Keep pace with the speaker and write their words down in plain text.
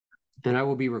and I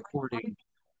will be recording.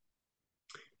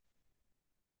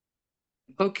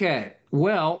 Okay,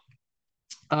 well,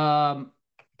 um,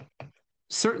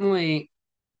 certainly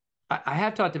I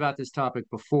have talked about this topic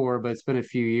before, but it's been a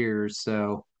few years,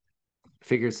 so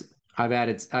figures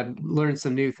I've learned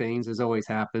some new things as always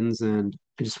happens, and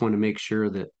I just want to make sure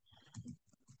that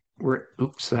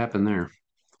oops, what happened there?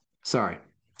 Sorry.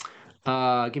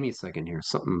 Give me a second here.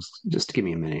 Just give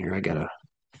me a minute here. I gotta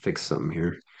fix something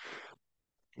here.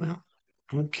 Well,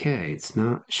 okay, it's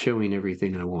not showing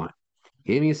everything I want.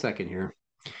 Give me a second here.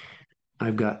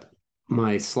 I've got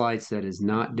my slide set is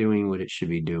not doing what it should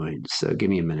be doing. So give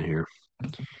me a minute here. I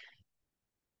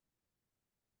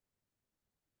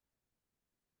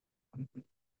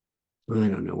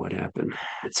don't know what happened.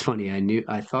 It's funny.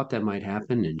 I thought that might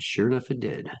happen, and sure enough, it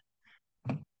did.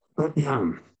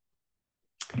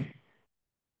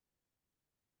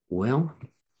 Well,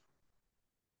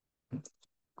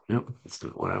 nope, that's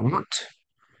not what I want.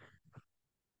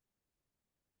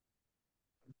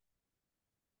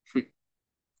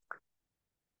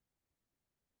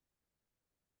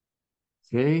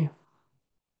 Okay.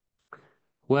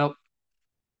 Well,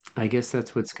 I guess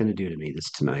that's what's going to do to me this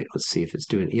tonight. Let's see if it's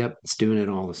doing. Yep, it's doing it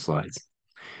on all the slides.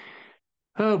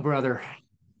 Oh, brother,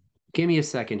 give me a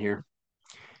second here.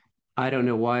 I don't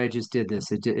know why I just did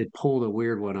this. It pulled a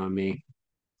weird one on me.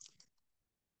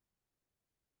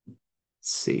 Let's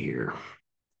see here.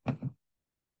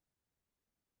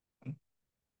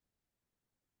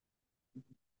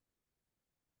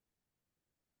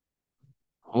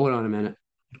 Hold on a minute.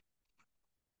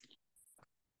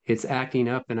 It's acting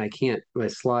up and I can't, my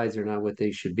slides are not what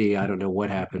they should be. I don't know what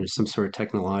happened. It's some sort of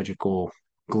technological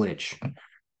glitch.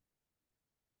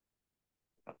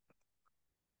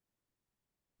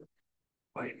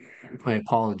 My, my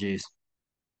apologies.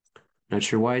 Not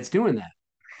sure why it's doing that.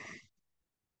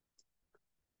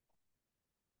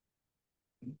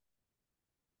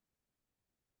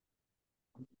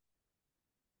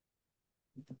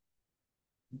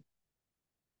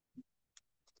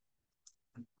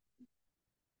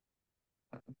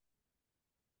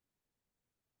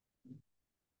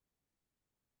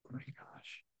 Oh my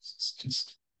gosh. It's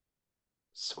just, I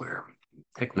swear,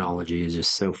 technology is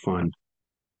just so fun.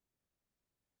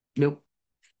 Nope,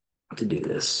 to do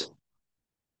this.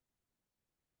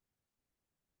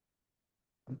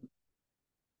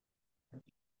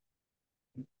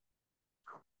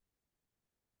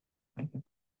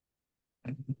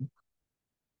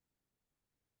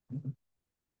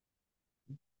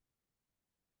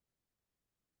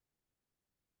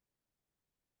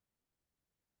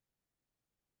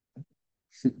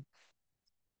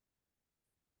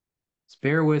 Just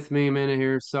bear with me a minute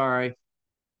here. Sorry,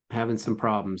 having some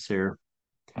problems here.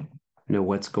 Know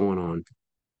what's going on.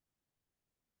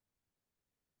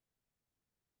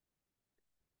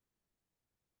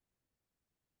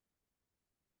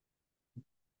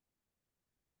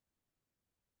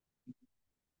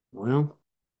 Well,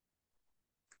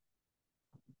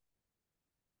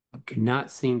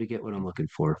 cannot seem to get what I'm looking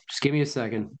for. Just give me a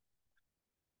second.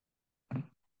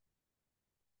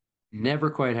 Never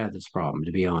quite had this problem,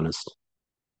 to be honest.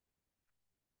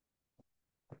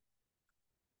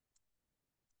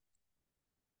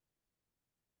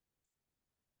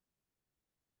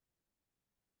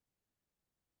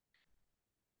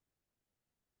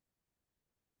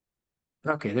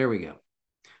 Okay, there we go.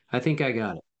 I think I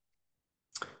got it.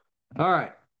 All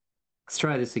right, let's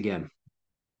try this again.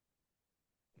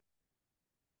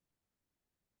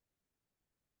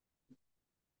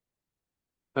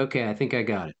 Okay, I think I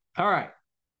got it. All right,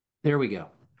 there we go.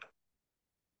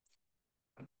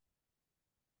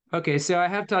 Okay, so I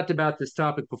have talked about this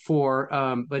topic before,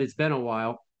 but it's been a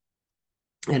while.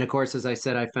 And of course, as I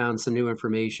said, I found some new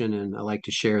information and I like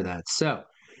to share that. So,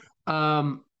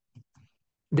 um,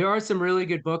 there are some really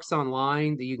good books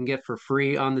online that you can get for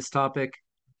free on this topic.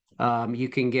 You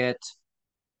can get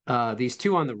these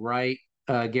two on the right,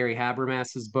 Gary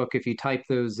Habermas's book. If you type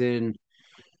those in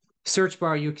search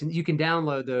bar, you can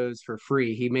download those for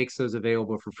free. He makes those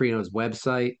available for free on his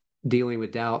website, Dealing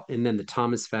with Doubt, and then the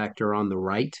Thomas Factor on the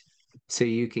right. So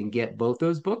you can get both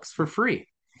those books for free.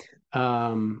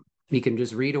 You can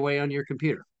just read away on your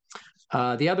computer.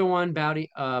 The other one,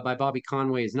 by Bobby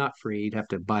Conway, is not free. You'd have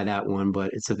to buy that one,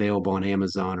 but it's available on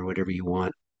Amazon or whatever you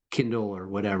want, Kindle or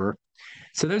whatever.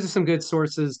 So those are some good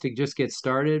sources to just get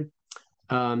started.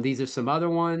 These are some other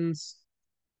ones.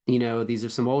 These are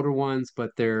some older ones, but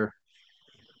they're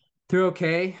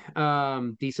okay.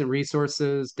 Decent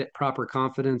resources. Proper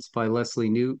Confidence by Leslie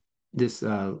Newt. This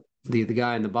the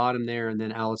guy in the bottom there, and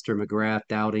then Alistair McGrath,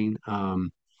 Doubting.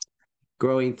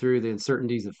 Growing through the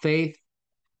uncertainties of faith,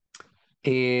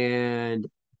 and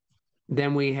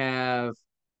Then we have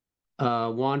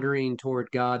Wandering Toward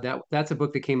God. That's a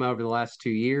book that came out over the last 2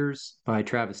 years by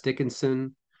Travis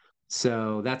Dickinson.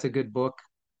 So that's a good book.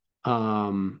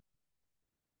 Um,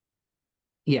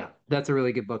 yeah, that's a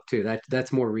really good book too.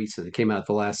 That's more recent. It came out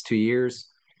the last 2 years.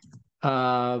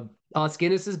 Os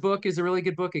Guinness's book is a really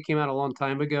good book. It came out a long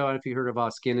time ago. I don't know if you heard of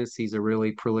Os Guinness. He's a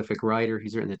really prolific writer.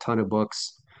 He's written a ton of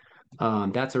books.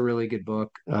 That's a really good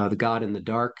book. The God in the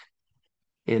Dark.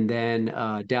 And then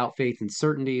Doubt, Faith, and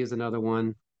Certainty is another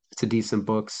one. It's a decent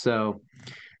book. So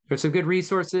there's some good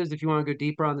resources if you want to go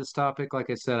deeper on this topic. Like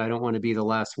I said, I don't want to be the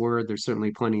last word. There's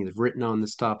certainly plenty that's written on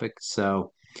this topic.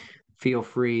 So feel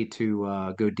free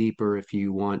to go deeper if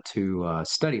you want to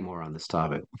study more on this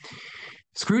topic.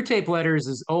 Screwtape Letters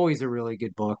is always a really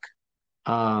good book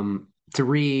to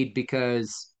read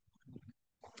because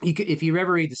if you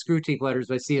ever read the Screwtape Letters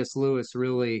by C.S. Lewis,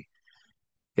 really,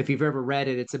 if you've ever read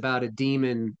it, it's about a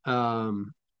demon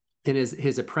and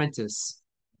his apprentice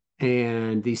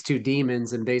and these two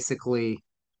demons, and basically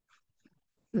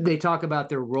they talk about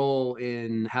their role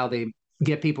in how they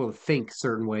get people to think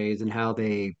certain ways and how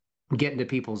they get into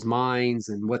people's minds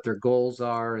and what their goals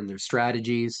are and their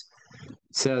strategies.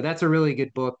 So that's a really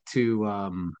good book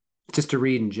to just to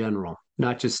read in general,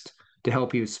 not just to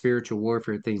help you with spiritual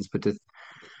warfare things, but to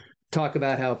talk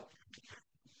about how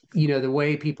the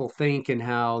way people think and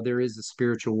how there is a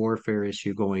spiritual warfare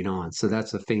issue going on. So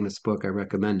that's a famous book. I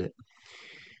recommend it.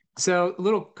 So, a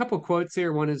little couple quotes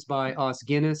here. One is by Os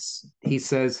Guinness. He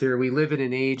says here, "We live in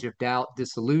an age of doubt,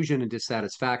 disillusion, and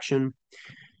dissatisfaction,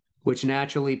 which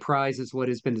naturally prizes what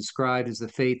has been described as the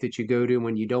faith that you go to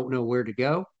when you don't know where to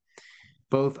go.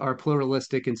 Both our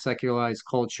pluralistic and secularized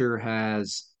culture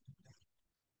has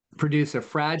produced a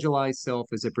fragilized self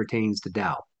as it pertains to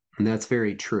doubt." And that's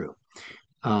very true.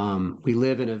 We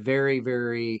live in a very,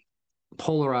 very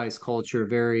polarized culture,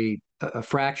 very a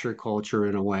fractured culture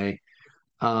in a way.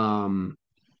 Um,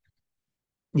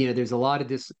 there's a lot of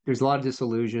there's a lot of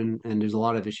disillusion and there's a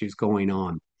lot of issues going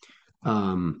on.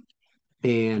 Um,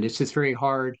 and it's just very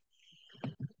hard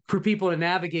for people to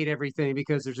navigate everything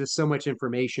because there's just so much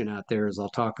information out there, as I'll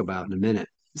talk about in a minute.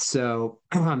 So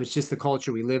it's just the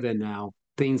culture we live in now.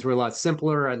 Things were a lot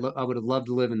simpler. I would have loved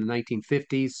to live in the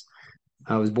 1950s.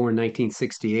 I was born in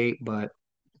 1968, but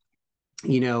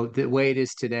the way it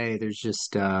is today, there's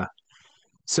just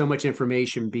so much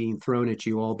information being thrown at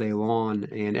you all day long,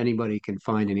 and anybody can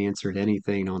find an answer to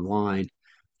anything online.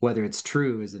 Whether it's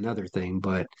true is another thing,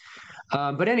 but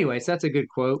anyways, that's a good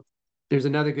quote. There's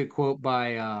another good quote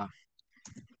by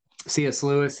C.S.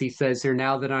 Lewis. He says here,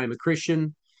 "Now that I'm a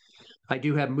Christian, I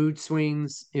do have mood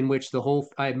swings in which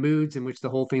I have moods in which the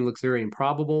whole thing looks very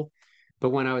improbable. But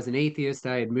when I was an atheist,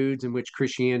 I had moods in which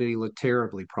Christianity looked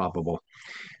terribly probable."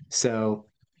 So,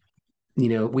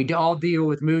 we all deal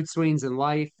with mood swings in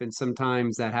life, and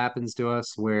sometimes that happens to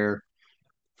us where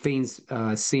things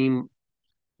seem,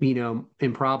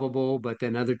 improbable, but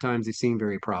then other times they seem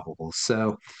very probable.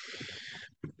 So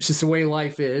it's just the way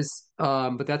life is.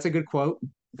 But that's a good quote.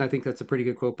 I think that's a pretty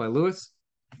good quote by Lewis.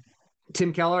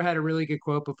 Tim Keller had a really good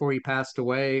quote before he passed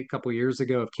away a couple years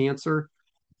ago of cancer.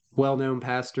 Well-known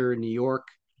pastor in New York,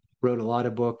 wrote a lot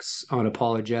of books on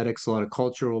apologetics, a lot of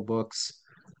cultural books.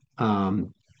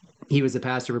 Um, he was a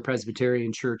pastor of a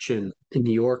Presbyterian church in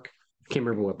New York. I can't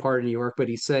remember what part of New York, but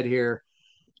he said here,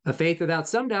 "A faith without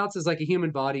some doubts is like a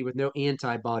human body with no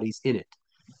antibodies in it.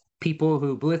 People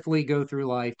who blithely go through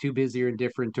life too busy or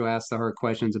indifferent to ask the hard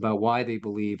questions about why they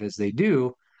believe as they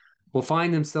do will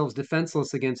find themselves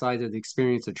defenseless against either the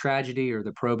experience of tragedy or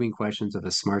the probing questions of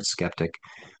a smart skeptic.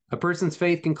 A person's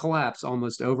faith can collapse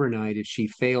almost overnight if she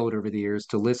failed over the years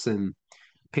to listen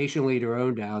patiently to her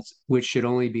own doubts, which should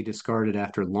only be discarded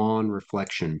after long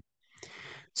reflection."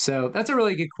 So that's a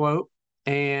really good quote.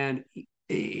 And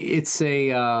it's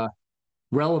a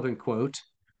relevant quote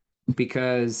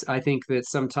because I think that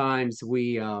sometimes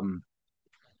we have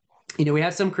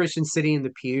some Christians sitting in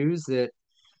the pews that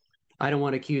I don't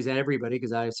want to accuse everybody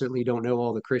because I certainly don't know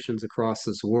all the Christians across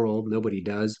this world. Nobody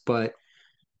does. But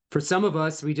for some of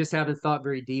us, we just haven't thought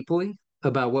very deeply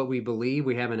about what we believe.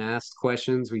 We haven't asked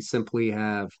questions. We simply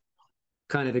have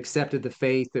kind of accepted the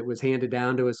faith that was handed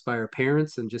down to us by our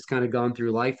parents and just kind of gone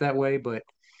through life that way. But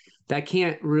that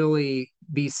can't really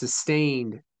be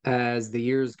sustained as the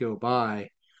years go by.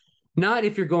 Not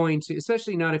if you're going to,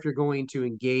 especially not if you're going to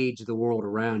engage the world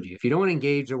around you. If you don't want to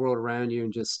engage the world around you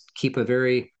and just keep a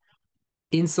very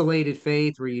insulated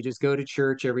faith where you just go to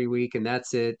church every week and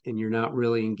that's it, and you're not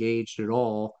really engaged at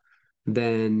all,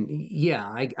 then yeah,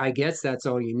 I guess that's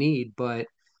all you need. But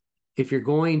if you're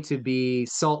going to be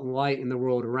salt and light in the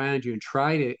world around you and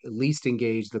try to at least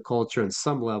engage the culture on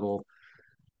some level,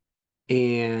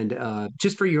 And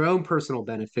just for your own personal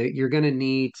benefit, you're going to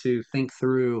need to think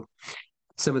through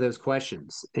some of those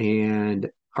questions. And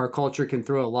our culture can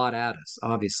throw a lot at us.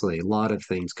 Obviously, a lot of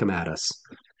things come at us.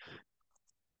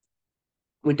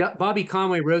 When Bobby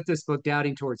Conway wrote this book,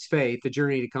 Doubting Towards Faith: The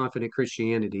Journey to Confident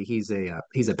Christianity, he's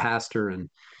a pastor in,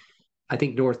 I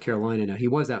think, North Carolina now. He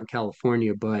was out in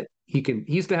California, but he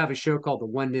used to have a show called The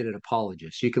 1 Minute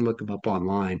Apologist. You can look him up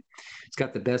online. He's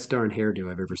got the best darn hairdo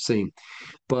I've ever seen.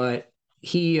 But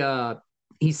he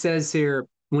says here,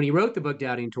 when he wrote the book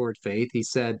Doubting Toward Faith, he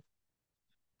said,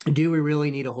 do we really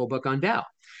need a whole book on doubt?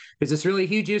 Is this really a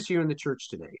huge issue in the church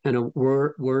today? And a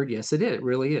word, yes, it is. It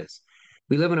really is.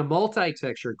 We live in a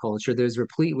multi-textured culture that is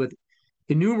replete with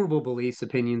innumerable beliefs,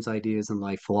 opinions, ideas, and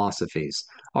life philosophies.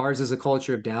 Ours is a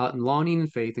culture of doubt and longing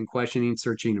and faith and questioning,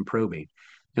 searching, and probing.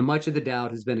 And much of the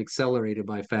doubt has been accelerated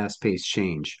by fast-paced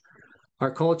change.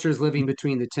 Our culture is living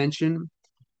between the tension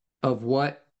of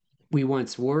what we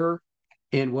once were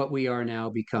and what we are now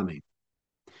becoming.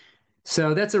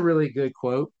 So that's a really good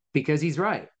quote because he's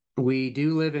right. We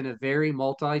do live in a very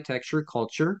multi-textured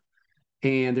culture,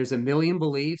 and there's a million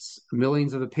beliefs,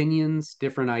 millions of opinions,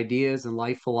 different ideas and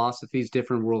life philosophies,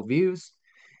 different worldviews.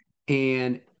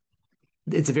 And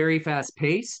it's very fast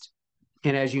paced.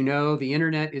 And as you know, the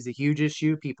internet is a huge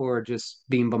issue. People are just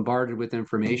being bombarded with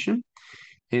information.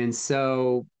 And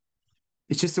so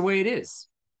it's just the way it is.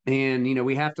 And,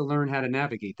 we have to learn how to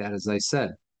navigate that, as I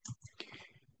said.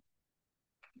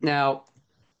 Now,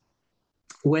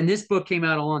 when this book came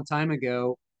out a long time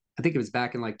ago, I think it was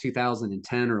back in like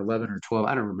 2010 or 11 or 12,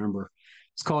 I don't remember.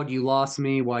 It's called You Lost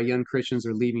Me: Why Young Christians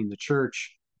Are Leaving the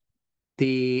Church.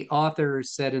 The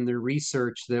authors said in their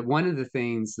research that one of the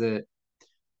things that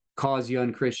caused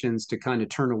young Christians to kind of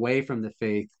turn away from the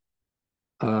faith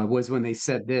was when they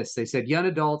said this. They said, young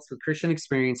adults with Christian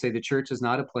experience say the church is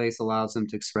not a place allows them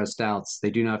to express doubts.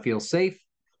 They do not feel safe.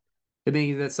 It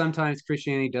means that sometimes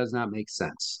Christianity does not make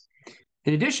sense.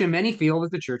 In addition, many feel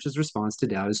that the church's response to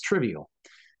doubt is trivial.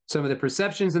 Some of the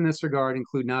perceptions in this regard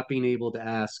include not being able to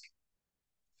ask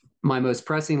my most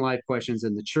pressing life questions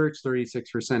in the church,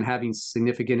 36% having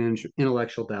significant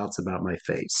intellectual doubts about my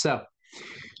faith. So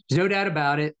there's no doubt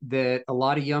about it that a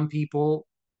lot of young people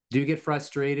do get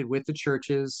frustrated with the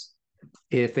churches.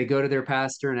 If they go to their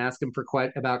pastor and ask them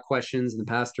about questions, and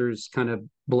the pastors kind of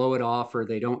blow it off, or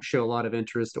they don't show a lot of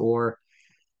interest, or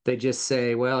they just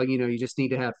say, well, you just need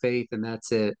to have faith and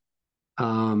that's it.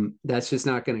 That's just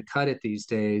not going to cut it these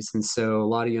days. And so a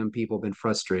lot of young people have been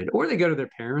frustrated, or they go to their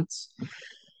parents.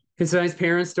 And sometimes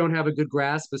parents don't have a good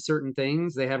grasp of certain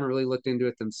things. They haven't really looked into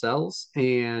it themselves.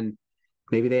 And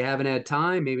maybe they haven't had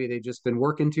time. Maybe they've just been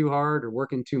working too hard or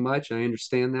working too much. I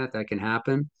understand that can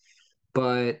happen.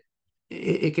 But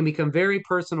it can become very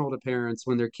personal to parents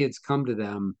when their kids come to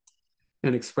them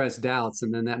and express doubts.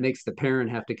 And then that makes the parent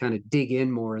have to kind of dig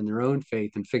in more in their own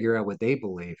faith and figure out what they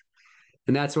believe.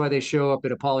 And that's why they show up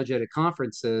at apologetic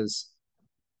conferences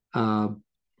uh,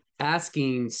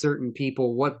 asking certain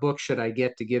people, what book should I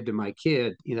get to give to my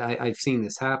kid? I've seen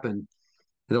this happen.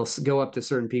 They'll go up to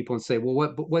certain people and say,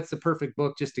 well, what's the perfect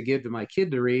book just to give to my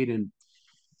kid to read? And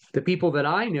the people that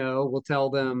I know will tell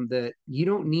them that you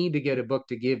don't need to get a book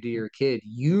to give to your kid.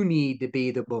 You need to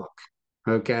be the book.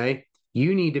 Okay.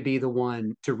 You need to be the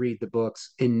one to read the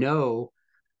books and know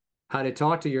how to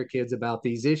talk to your kids about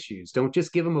these issues. Don't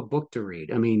just give them a book to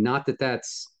read. I mean, not that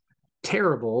that's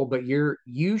terrible, but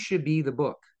you should be the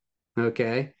book.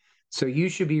 Okay. So you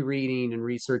should be reading and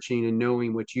researching and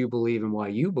knowing what you believe and why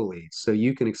you believe. So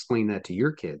you can explain that to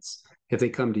your kids if they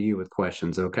come to you with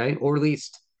questions. Okay. Or at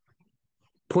least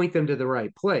point them to the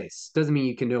right place. Doesn't mean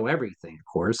you can know everything, of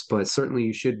course, but certainly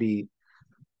you should be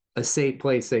a safe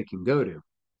place they can go to.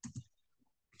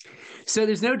 So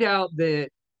there's no doubt that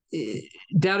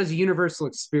doubt is a universal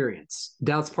experience.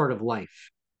 Doubt's part of life.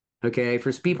 Okay.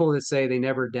 For people that say they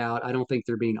never doubt, I don't think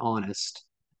they're being honest.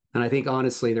 And I think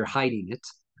honestly, they're hiding it.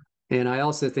 And I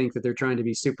also think that they're trying to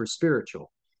be super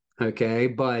spiritual. Okay.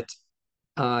 But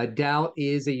doubt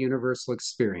is a universal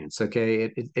experience.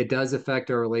 Okay. It does affect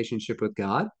our relationship with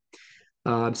God.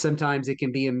 Sometimes it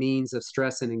can be a means of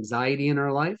stress and anxiety in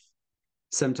our life.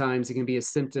 Sometimes it can be a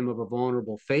symptom of a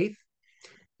vulnerable faith.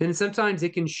 And sometimes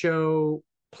it can show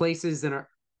places in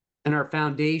our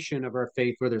foundation of our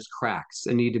faith where there's cracks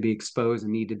and need to be exposed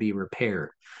and need to be repaired.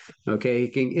 Okay.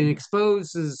 It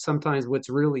exposes sometimes what's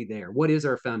really there. What is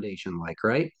our foundation like,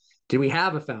 right? Do we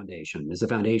have a foundation? Is the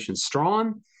foundation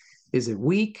strong? Is it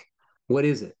weak? What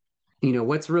is it?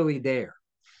 What's really there?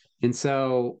 And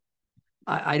so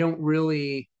I don't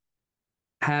really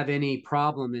have any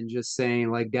problem in just saying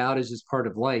like doubt is just part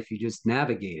of life. You just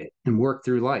navigate it and work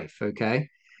through life. Okay.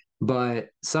 But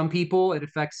some people it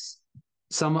affects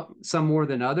some more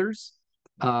than others.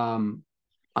 Um,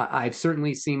 I've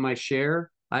certainly seen my share.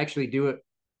 I actually do it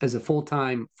as a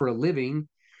full-time for a living.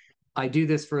 I do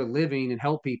this for a living and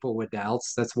help people with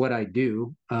doubts. That's what I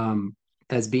do.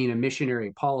 As being a missionary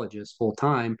apologist full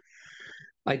time,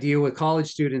 I deal with college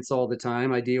students all the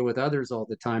time. I deal with others all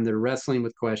the time that are wrestling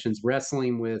with questions,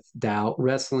 wrestling with doubt,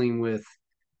 wrestling with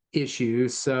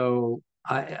issues. So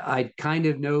I kind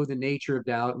of know the nature of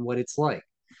doubt and what it's like.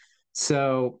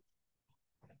 So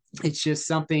it's just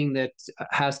something that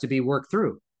has to be worked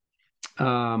through.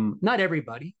 Not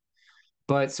everybody,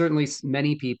 but certainly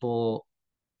many people,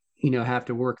 have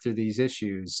to work through these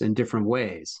issues in different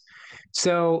ways.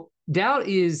 So doubt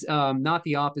is not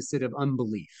the opposite of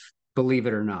unbelief, believe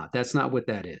it or not. That's not what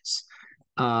that is.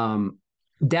 Um,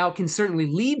 Doubt can certainly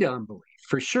lead to unbelief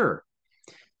for sure,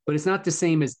 but it's not the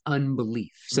same as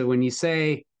unbelief. So when you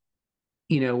say,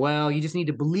 well, you just need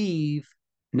to believe,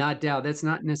 not doubt, that's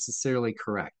not necessarily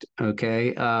correct.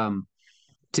 Okay.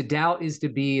 To doubt is to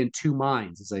be in two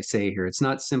minds, as I say here. It's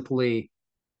not simply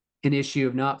an issue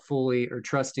of not fully or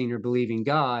trusting or believing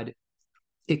God.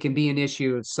 It can be an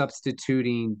issue of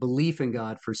substituting belief in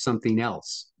God for something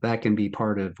else. That can be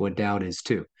part of what doubt is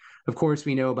too. Of course,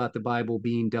 we know about the Bible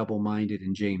being double minded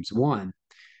in James 1,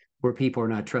 where people are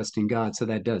not trusting God. So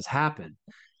that does happen.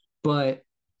 But,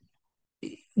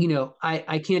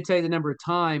 I can't tell you the number of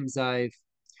times I've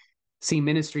seen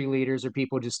ministry leaders or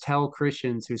people just tell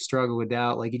Christians who struggle with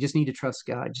doubt, like, you just need to trust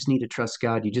God, you just need to trust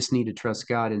God, you just need to trust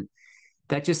God. And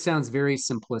that just sounds very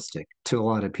simplistic to a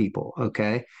lot of people.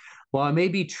 Okay. Well, it may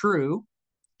be true,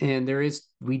 and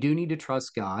we do need to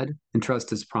trust God and trust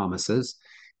his promises.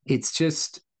 It's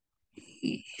just,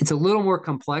 it's a little more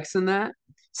complex than that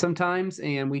sometimes.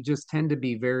 And we just tend to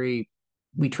be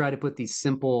we try to put these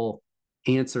simple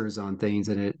answers on things,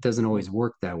 and it doesn't always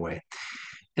work that way.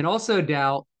 And also,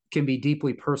 doubt can be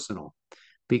deeply personal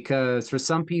because for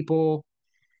some people,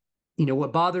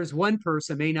 what bothers one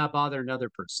person may not bother another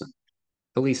person,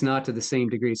 at least not to the same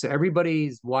degree. So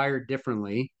everybody's wired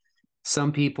differently.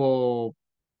 Some people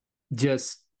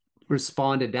just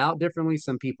respond to doubt differently.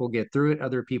 Some people get through it.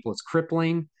 Other people, it's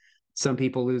crippling. Some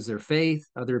people lose their faith.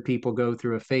 Other people go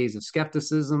through a phase of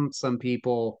skepticism. Some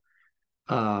people,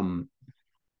 um,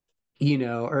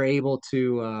 are able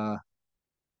to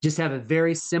just have a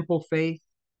very simple faith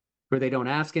where they don't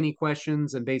ask any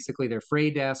questions and basically they're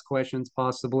afraid to ask questions,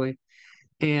 possibly.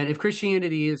 And if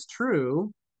Christianity is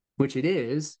true, which it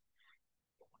is,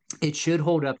 it should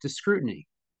hold up to scrutiny.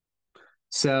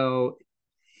 So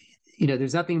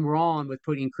there's nothing wrong with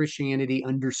putting Christianity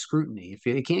under scrutiny. If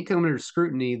it can't come under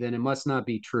scrutiny, then it must not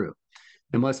be true.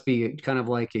 It must be kind of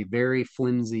like a very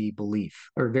flimsy belief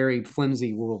or very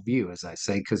flimsy worldview, as I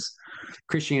say, because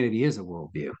Christianity is a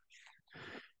worldview.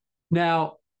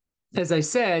 Now, as I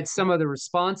said, some of the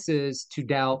responses to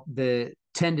doubt that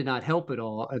tend to not help at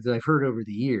all, as I've heard over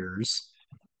the years.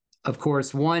 Of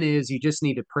course, one is you just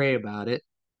need to pray about it,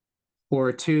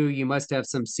 or two, you must have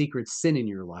some secret sin in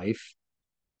your life.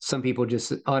 Some people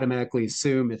just automatically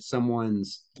assume if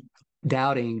someone's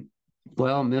doubting,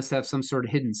 well, must have some sort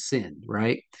of hidden sin,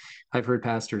 right? I've heard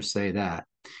pastors say that.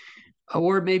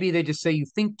 Or maybe they just say you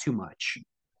think too much.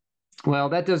 Well,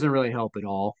 that doesn't really help at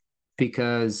all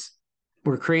because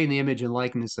we're creating the image and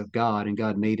likeness of God, and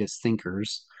God made us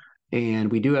thinkers,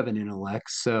 and we do have an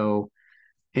intellect. So,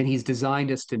 and He's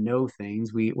designed us to know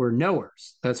things. We're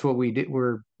knowers. That's what we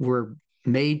do. We're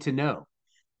made to know.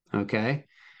 Okay.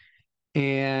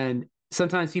 And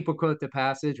sometimes people quote the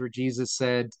passage where Jesus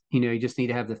said, you just need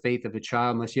to have the faith of a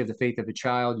child. Unless you have the faith of a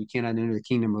child, you cannot enter the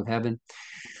kingdom of heaven.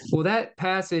 Well, that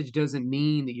passage doesn't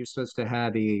mean that you're supposed to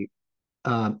have a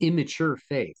immature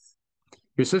faith.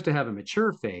 You're supposed to have a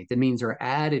mature faith. It means our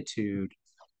attitude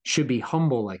should be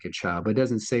humble like a child, but it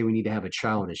doesn't say we need to have a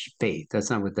childish faith. That's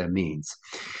not what that means.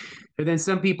 And then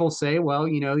some people say, well,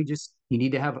 you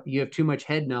have too much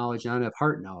head knowledge, not enough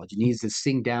heart knowledge. It needs to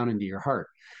sink down into your heart.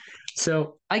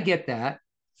 So I get that.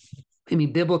 I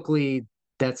mean, biblically,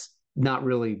 that's not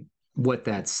really what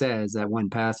that says, that one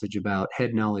passage about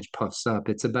head knowledge puffs up.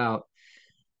 It's about,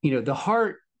 the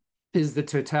heart is the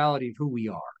totality of who we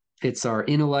are. It's our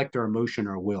intellect, our emotion,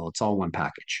 our will. It's all one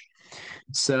package.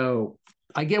 So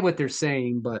I get what they're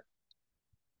saying, but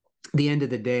at the end of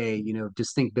the day,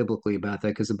 just think biblically about that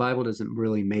because the Bible doesn't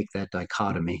really make that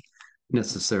dichotomy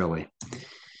necessarily.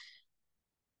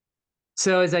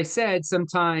 So, as I said,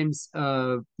 sometimes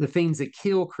the things that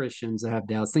kill Christians that have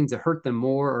doubts, things that hurt them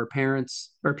more, are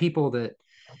parents or people that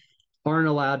aren't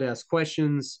allowed to ask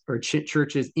questions, or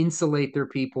churches insulate their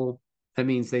people. That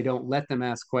means they don't let them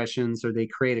ask questions, or they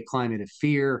create a climate of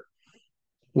fear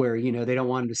where they don't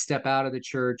want them to step out of the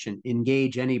church and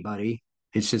engage anybody.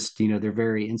 It's just, they're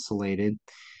very insulated.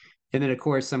 And then, of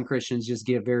course, some Christians just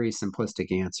give very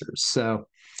simplistic answers. So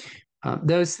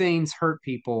those things hurt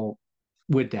people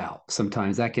with doubt.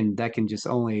 Sometimes that can just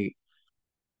only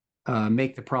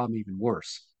make the problem even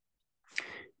worse.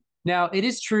 Now, it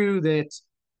is true that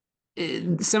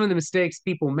some of the mistakes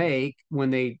people make when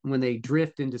they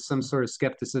drift into some sort of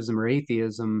skepticism or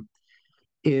atheism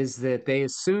is that they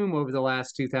assume over the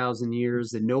last 2,000 years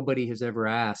that nobody has ever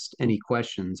asked any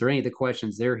questions or any of the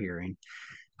questions they're hearing.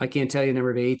 I can't tell you the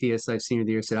number of atheists I've seen over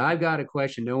the years said, I've got a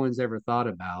question no one's ever thought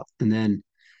about. And then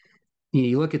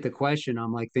you look at the question,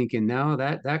 I'm like thinking, no,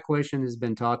 that question has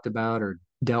been talked about or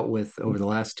dealt with over the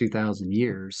last 2,000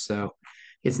 years. So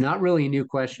it's not really a new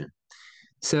question.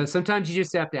 So sometimes you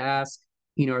just have to ask,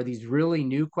 are these really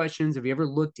new questions? Have you ever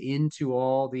looked into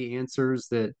all the answers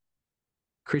that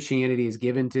Christianity has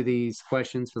given to these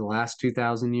questions for the last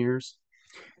 2,000 years?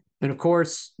 And of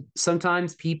course,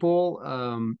 sometimes people,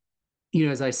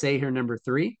 as I say here, number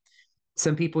three,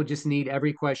 some people just need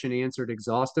every question answered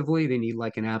exhaustively. They need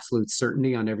like an absolute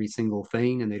certainty on every single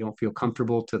thing, and they don't feel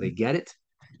comfortable till they get it.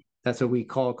 That's what we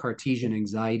call Cartesian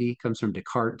anxiety. It comes from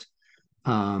Descartes.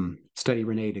 Study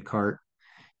Rene Descartes.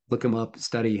 Look him up,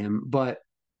 study him.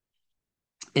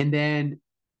 And then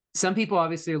some people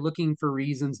obviously are looking for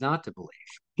reasons not to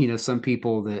believe. Some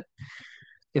people that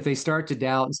if they start to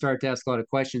doubt and start to ask a lot of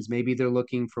questions, maybe they're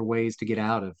looking for ways to get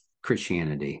out of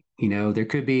Christianity. There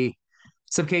could be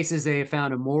some cases they have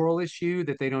found a moral issue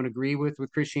that they don't agree with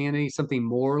Christianity, something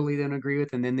morally they don't agree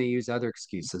with, and then they use other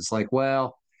excuses like,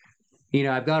 well,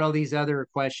 I've got all these other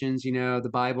questions. The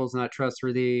Bible's not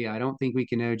trustworthy. I don't think we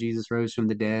can know Jesus rose from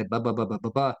the dead, blah, blah, blah, blah,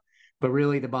 blah, blah. But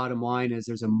really, the bottom line is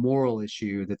there's a moral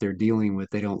issue that they're dealing with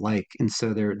they don't like. And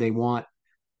so they want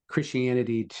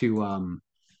Christianity to,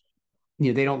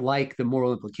 they don't like the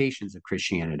moral implications of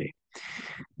Christianity.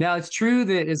 Now, it's true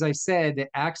that, as I said, that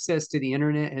access to the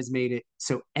internet has made it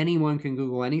so anyone can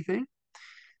Google anything.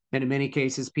 And in many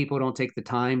cases, people don't take the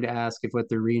time to ask if what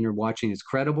they're reading or watching is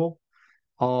credible.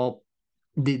 All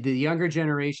the younger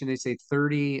generation, they say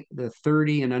the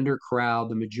 30 and under crowd,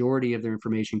 the majority of their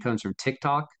information comes from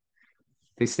TikTok.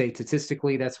 They say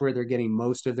statistically that's where they're getting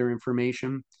most of their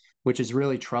information, which is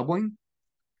really troubling.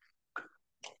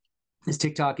 This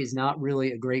TikTok is not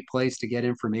really a great place to get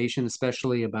information,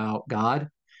 especially about God.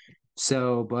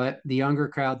 So, but the younger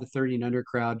crowd, the 30 and under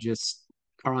crowd, just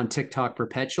are on TikTok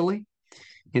perpetually,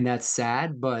 and that's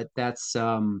sad. But that's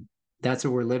what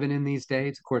we're living in these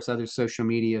days. Of course, other social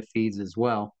media feeds as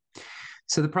well.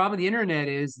 So the problem with the internet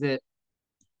is that,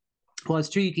 well, it's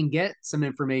true you can get some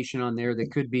information on there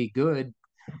that could be good.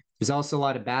 There's also a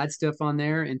lot of bad stuff on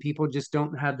there, and people just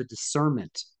don't have the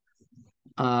discernment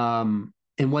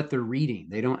in what they're reading.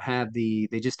 They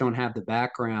just don't have the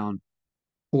background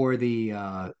or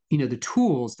the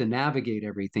tools to navigate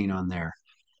everything on there.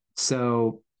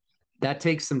 So that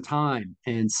takes some time.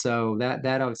 And so that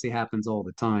obviously happens all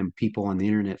the time. People on the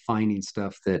internet finding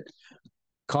stuff that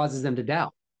causes them to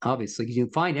doubt, obviously, because you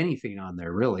can find anything on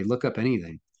there, really. Look up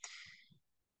anything.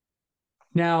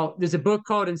 Now, there's a book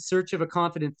called In Search of a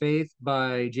Confident Faith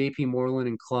by J.P. Moreland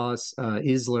and Klaus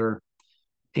Isler.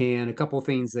 And a couple of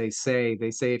things they say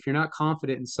if you're not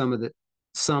confident in some of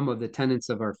the tenets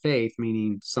of our faith,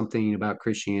 meaning something about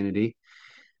Christianity,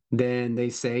 then they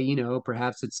say,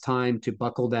 perhaps it's time to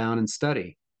buckle down and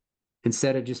study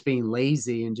instead of just being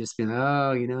lazy and just being,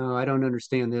 oh, I don't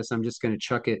understand this. I'm just going to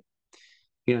chuck it.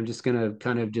 I'm just going to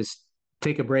kind of just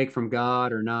take a break from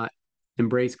God or not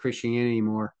embrace Christianity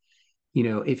anymore.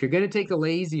 If you're going to take a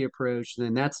lazy approach,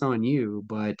 then that's on you.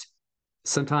 But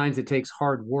sometimes it takes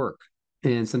hard work,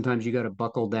 and sometimes you got to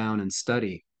buckle down and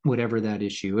study whatever that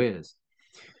issue is.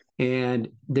 And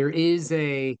there is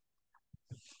a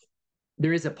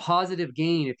positive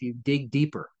gain if you dig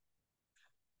deeper.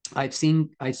 I've seen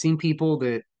people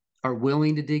that are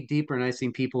willing to dig deeper, and I've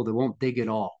seen people that won't dig at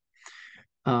all.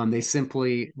 They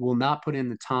simply will not put in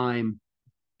the time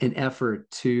and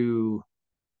effort to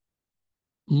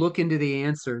look into the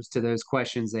answers to those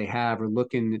questions they have or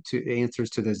look into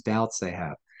answers to those doubts they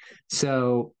have.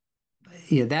 So,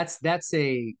 that's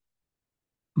a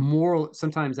moral.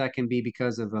 Sometimes that can be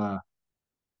because of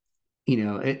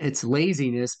it's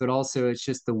laziness, but also it's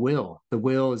just the will. The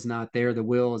will is not there. The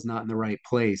will is not in the right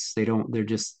place.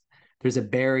 There's a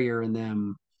barrier in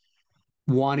them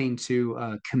wanting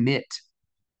to commit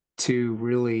to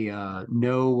really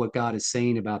know what God is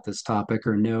saying about this topic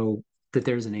or know that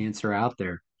there's an answer out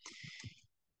there.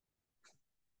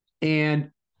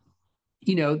 And,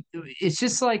 it's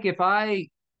just like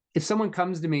if someone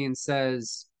comes to me and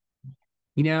says,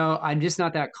 I'm just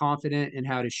not that confident in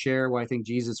how to share why I think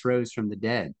Jesus rose from the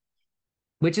dead,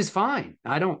 which is fine.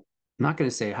 I don't I'm not going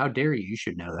to say, how dare you? You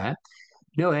should know that.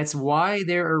 No, that's why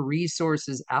there are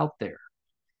resources out there.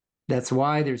 That's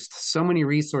why there's so many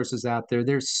resources out there.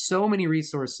 There's so many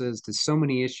resources to so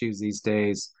many issues these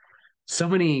days. So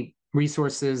many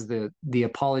resources that the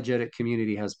apologetic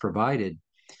community has provided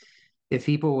if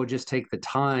people will just take the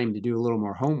time to do a little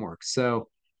more homework. So,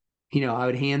 I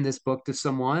would hand this book to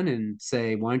someone and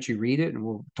say, why don't you read it and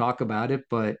we'll talk about it.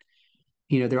 But,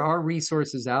 there are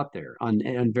resources out there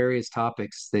on various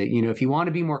topics that, if you want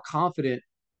to be more confident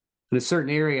in a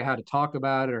certain area, how to talk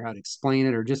about it or how to explain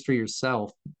it, or just for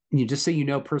yourself, you just say,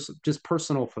 just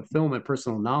personal fulfillment,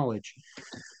 personal knowledge,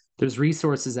 there's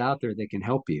resources out there that can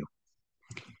help you.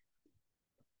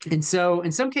 And so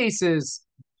in some cases,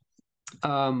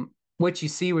 what you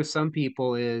see with some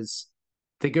people is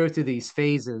they go through these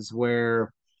phases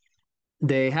where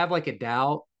they have like a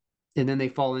doubt and then they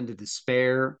fall into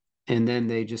despair and then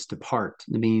they just depart.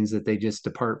 It means that they just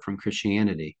depart from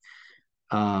Christianity.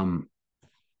 Um,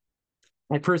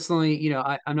 I personally,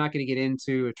 I'm not going to get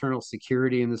into eternal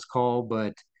security in this call,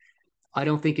 but I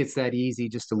don't think it's that easy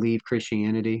just to leave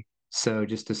Christianity. So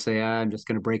just to say, I'm just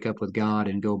going to break up with God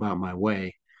and go about my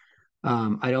way.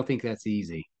 I don't think that's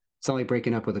easy. It's not like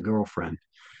breaking up with a girlfriend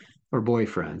or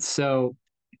boyfriend. So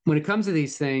when it comes to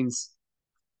these things,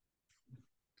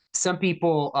 some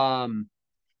people,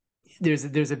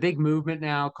 there's a big movement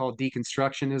now called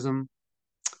deconstructionism,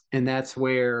 and that's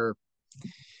where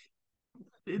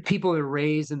people are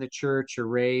raised in the church or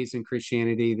raised in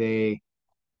Christianity. They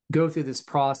go through this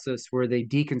process where they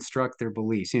deconstruct their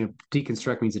beliefs.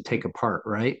 Deconstruct means to take apart,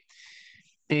 right?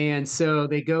 And so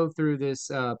they go through this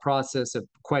process of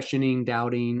questioning,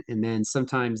 doubting, and then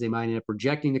sometimes they might end up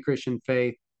rejecting the Christian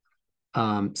faith.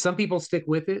 Some people stick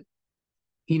with it.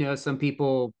 Some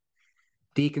people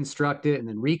deconstruct it and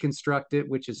then reconstruct it,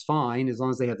 which is fine as long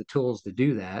as they have the tools to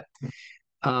do that.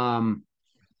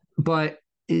 But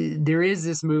there is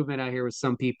this movement out here with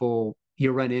some people.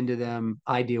 You run into them.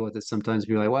 I deal with it sometimes.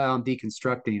 Be like, well, I'm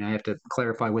deconstructing. I have to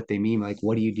clarify what they mean. Like,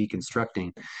 what are you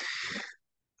deconstructing?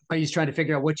 Are you just trying to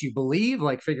figure out what you believe?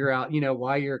 Like, figure out,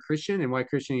 why you're a Christian and why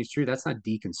Christianity is true? That's not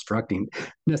deconstructing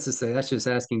necessarily. That's just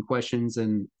asking questions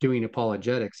and doing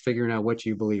apologetics, figuring out what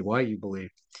you believe, why you believe.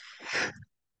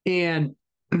 And,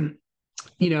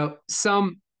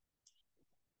 some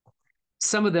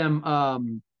of them,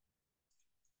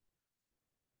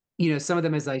 some of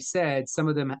them, as I said, some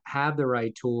of them have the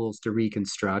right tools to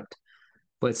reconstruct,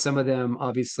 but some of them,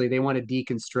 obviously, they want to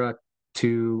deconstruct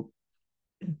to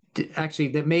actually,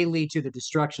 that may lead to the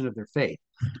destruction of their faith.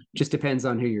 Just depends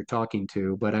on who you're talking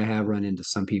to, but I have run into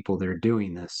some people that are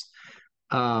doing this.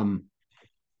 But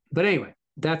anyway,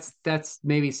 that's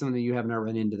maybe some of you have not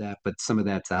run into that, but some of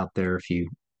that's out there if you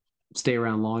stay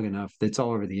around long enough. That's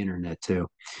all over the internet too.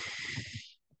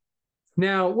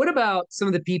 Now, what about some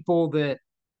of the people that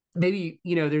maybe,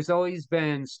 there's always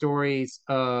been stories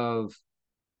of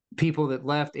people that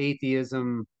left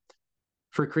atheism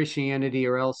for Christianity,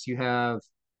 or else you have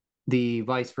the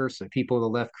vice versa, people that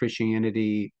left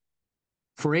Christianity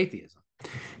for atheism.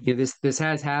 This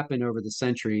has happened over the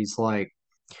centuries. Like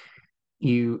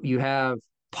you have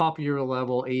popular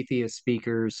level atheist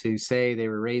speakers who say they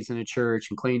were raised in a church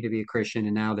and claim to be a Christian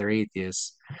and now they're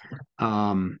atheists.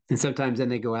 And sometimes then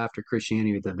they go after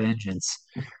Christianity with a vengeance.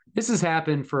 This has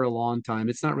happened for a long time.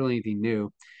 It's not really anything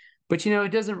new. But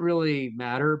it doesn't really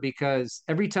matter, because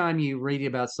every time you read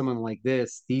about someone like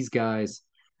this, these guys,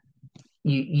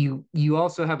 you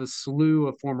also have a slew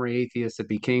of former atheists that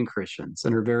became Christians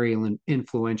and are very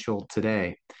influential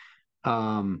today.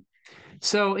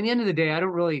 So in the end of the day, I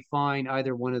don't really find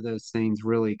either one of those things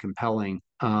really compelling.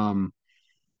 The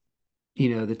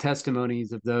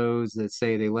testimonies of those that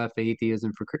say they left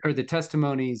atheism or the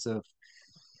testimonies of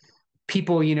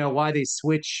people, why they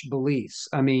switch beliefs.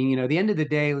 I mean, at the end of the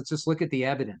day, let's just look at the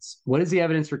evidence. What is the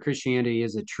evidence for Christianity?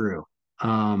 Is it true?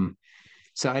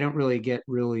 So I don't really get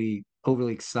really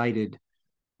overly excited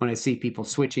when I see people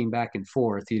switching back and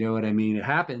forth. You know what I mean? It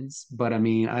happens, but I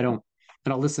mean, I don't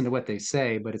listen to what they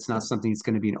say, but it's not something that's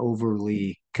going to be an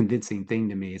overly convincing thing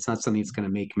to me. It's not something that's going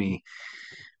to make me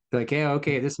like, hey,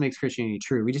 okay, this makes Christianity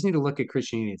true. We just need to look at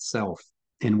Christianity itself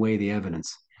and weigh the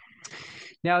evidence.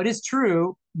 Now, it is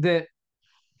true that,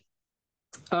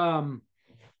 um,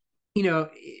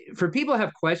 for people who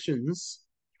have questions,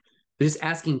 just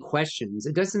asking questions,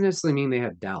 it doesn't necessarily mean they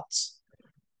have doubts.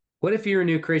 What if you're a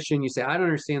new Christian? You say, I don't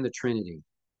understand the Trinity.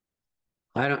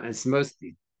 I don't, it's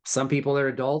some people that are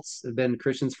adults have been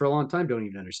Christians for a long time, don't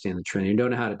even understand the Trinity,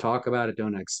 don't know how to talk about it,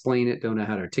 don't know how to explain it, don't know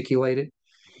how to articulate it.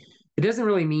 It doesn't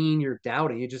really mean you're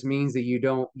doubting. It just means that you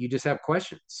just have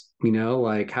questions,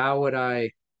 like, how would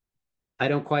I I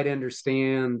don't quite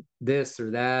understand this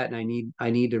or that, and I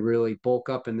need to really bulk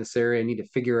up in this area. I need to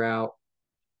figure out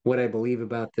what I believe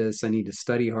about this. I need to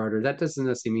study harder. That doesn't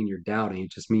necessarily mean you're doubting.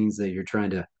 It just means that you're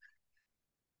trying to,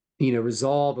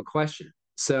 resolve a question.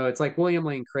 So it's like William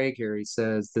Lane Craig here. He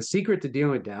says, the secret to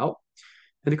dealing with doubt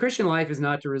and the Christian life is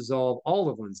not to resolve all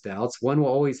of one's doubts. One will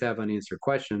always have unanswered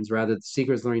questions. Rather, the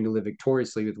secret is learning to live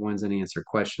victoriously with one's unanswered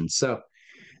questions. So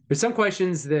there's some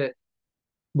questions that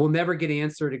will never get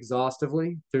answered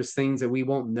exhaustively. There's things that we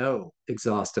won't know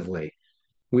exhaustively.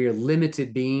 We are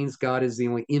limited beings. God is the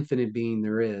only infinite being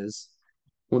there is.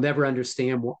 We'll never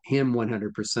understand him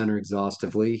 100% or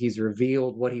exhaustively. He's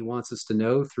revealed what he wants us to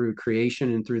know through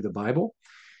creation and through the Bible.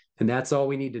 And that's all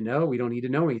we need to know. We don't need to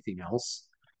know anything else.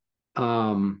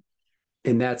 Um,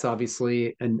 and that's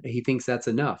obviously, and he thinks that's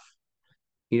enough.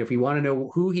 If you want to know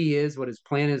who he is, what his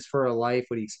plan is for our life,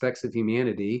 what he expects of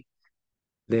humanity,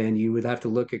 then you would have to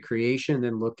look at creation,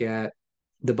 then look at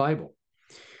the Bible.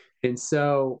 And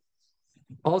so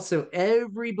also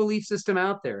every belief system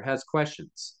out there has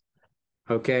questions.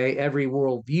 Okay. Every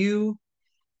worldview,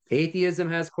 atheism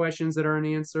has questions that aren't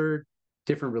answered.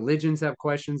 Different religions have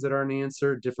questions that aren't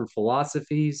answered, different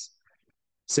philosophies.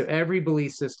 So every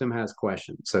belief system has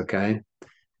questions. Okay.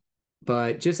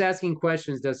 But just asking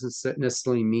questions doesn't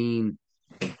necessarily mean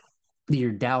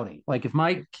you're doubting. Like if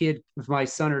my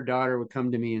son or daughter would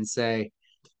come to me and say,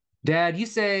 Dad, you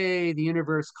say the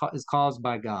universe is caused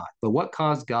by God, but what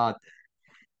caused God?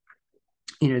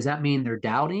 Does that mean they're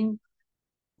doubting?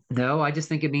 No, I just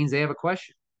think it means they have a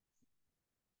question.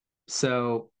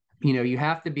 So, you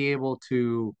have to be able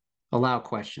to allow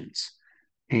questions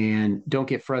and don't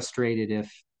get frustrated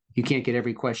if you can't get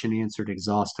every question answered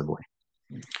exhaustively.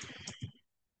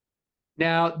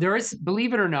 Now,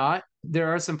 believe it or not,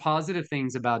 there are some positive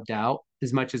things about doubt,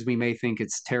 as much as we may think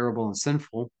it's terrible and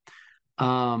sinful.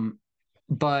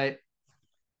 But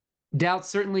doubt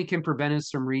certainly can prevent us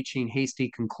from reaching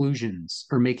hasty conclusions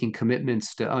or making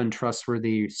commitments to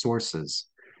untrustworthy sources.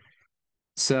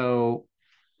 So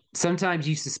sometimes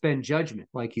you suspend judgment,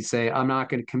 like you say, I'm not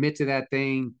going to commit to that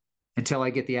thing until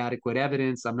I get the adequate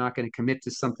evidence. I'm not going to commit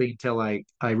to something until I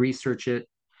research it.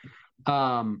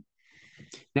 Now,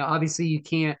 obviously, you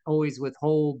can't always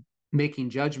withhold making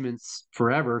judgments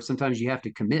forever. Sometimes you have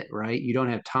to commit, right? You don't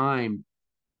have time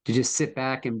to just sit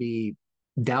back and be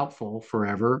doubtful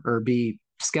forever or be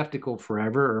skeptical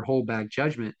forever or hold back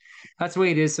judgment. That's the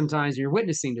way it is sometimes you're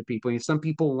witnessing to people. Some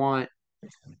people want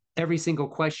every single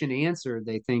question answered,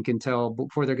 they think, until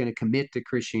before they're going to commit to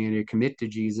Christianity or commit to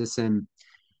Jesus. And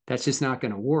that's just not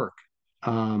going to work.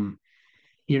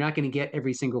 You're not going to get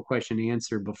every single question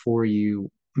answered before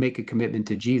you make a commitment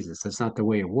to Jesus. That's not the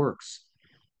way it works.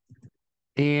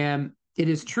 And it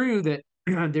is true that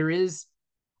there is,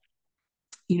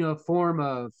 a form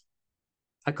of,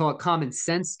 I call it common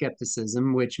sense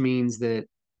skepticism, which means that,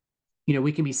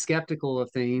 we can be skeptical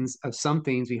of things, of some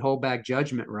things, we hold back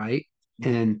judgment, right?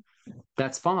 And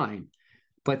that's fine.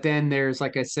 But then there's,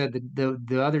 like I said,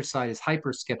 the other side is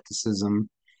hyper skepticism.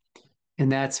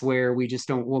 And that's where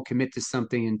we'll commit to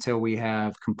something until we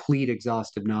have complete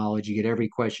exhaustive knowledge. You get every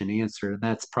question answered. And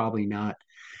that's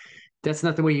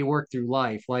not the way you work through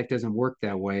life. Life doesn't work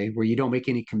that way, where you don't make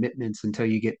any commitments until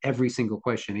you get every single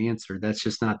question answered. That's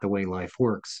just not the way life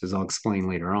works, as I'll explain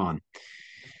later on.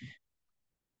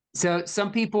 So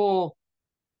some people,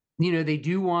 they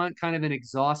do want kind of an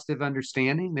exhaustive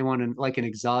understanding. They want like an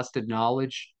exhaustive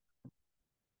knowledge,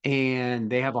 and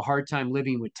they have a hard time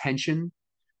living with tension.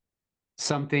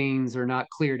 Some things are not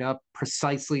cleared up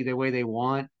precisely the way they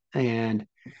want. And,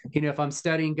 if I'm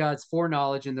studying God's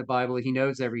foreknowledge in the Bible, he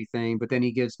knows everything, but then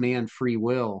he gives man free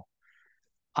will.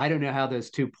 I don't know how those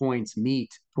 2 points meet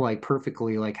like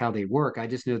perfectly, like how they work. I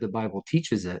just know the Bible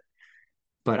teaches it.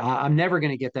 But I'm never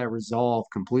going to get that resolved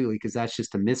completely because that's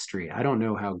just a mystery. I don't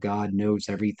know how God knows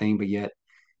everything, but yet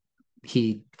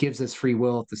he gives us free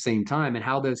will at the same time. And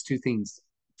how those two things,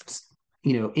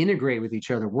 integrate with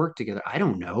each other, work together, I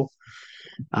don't know.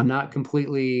 I'm not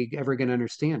completely ever going to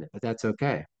understand it, but that's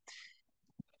okay.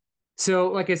 So,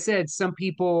 like I said, some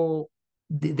people,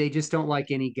 they just don't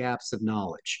like any gaps of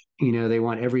knowledge. They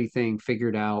want everything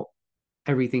figured out,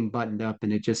 everything buttoned up,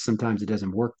 and sometimes it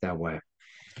doesn't work that way.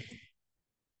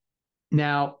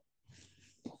 Now,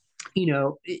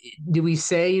 do we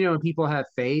say, when people have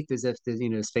faith, as if,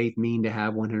 does faith mean to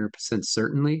have 100%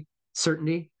 certainty?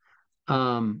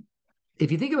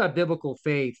 If you think about biblical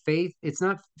faith is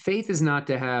not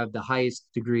to have the highest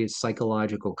degree of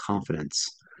psychological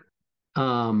confidence.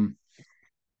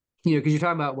 Because you're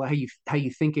talking about how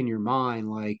you think in your mind,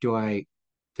 like,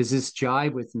 does this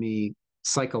jive with me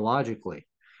psychologically?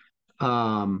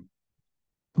 But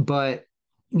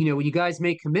when you guys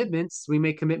make commitments, we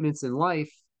make commitments in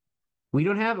life. We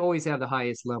don't always have the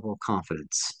highest level of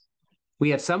confidence.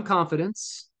 We have some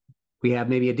confidence. We have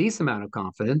maybe a decent amount of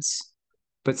confidence,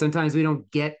 but sometimes we don't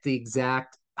get the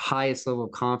exact highest level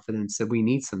of confidence that we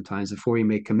need sometimes before we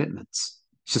make commitments.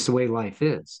 It's just the way life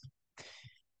is.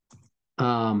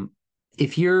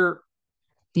 If you're,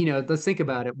 let's think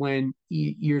about it. When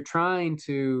you're trying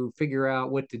to figure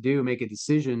out what to do, make a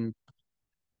decision,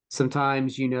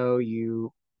 sometimes,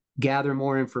 you gather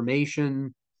more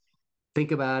information,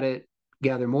 think about it,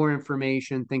 gather more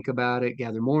information, think about it,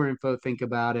 gather more info, think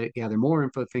about it, gather more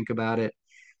info, think about it.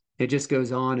 It just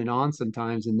goes on and on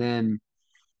sometimes. And then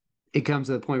it comes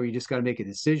to the point where you just got to make a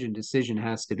decision. Decision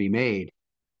has to be made.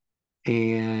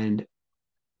 And,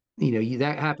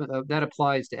 that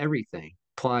applies to everything.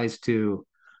 Applies to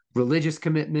religious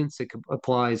commitments. It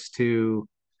applies to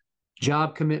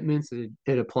job commitments.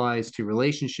 It applies to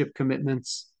relationship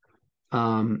commitments.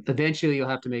 Eventually, you'll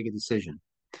have to make a decision.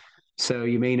 So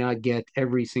you may not get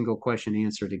every single question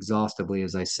answered exhaustively,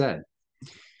 as I said.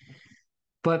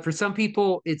 But for some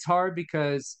people, it's hard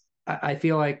because I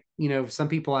feel like, some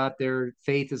people out there,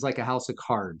 faith is like a house of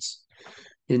cards.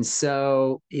 And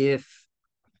so if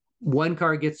one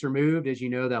card gets removed, as you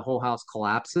know, that whole house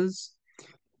collapses.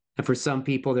 And for some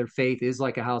people, their faith is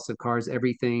like a house of cards.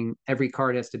 Every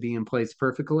card has to be in place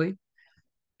perfectly.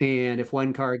 And if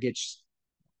one card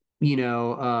you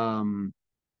know,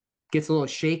 gets a little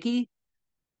shaky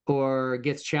or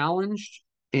gets challenged,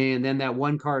 and then that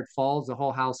one card falls, the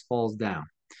whole house falls down.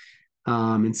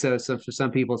 And so for some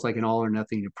people, it's like an all or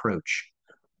nothing approach.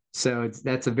 So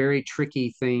that's a very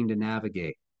tricky thing to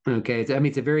navigate. Okay.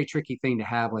 It's a very tricky thing to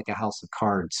have like a house of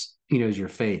cards, as your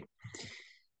faith.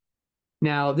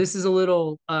 Now, this is a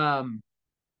little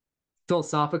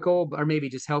philosophical, or maybe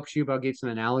just helps you, but I'll give some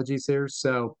analogies here.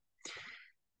 So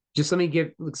just let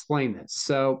me explain this.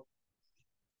 So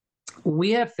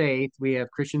we have faith, we have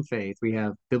Christian faith, we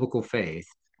have biblical faith,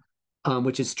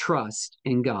 which is trust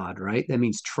in God, right? That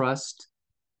means trust.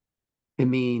 It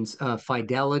means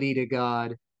fidelity to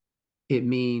God. It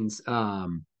means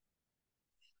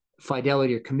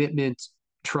fidelity or commitment,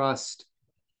 trust.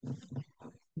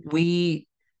 We,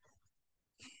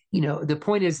 the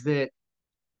point is that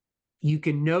you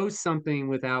can know something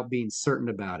without being certain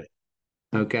about it.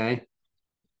 Okay.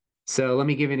 So let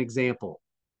me give you an example.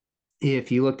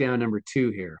 If you look down number 2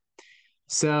 here.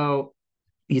 So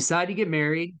you decide to get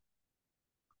married,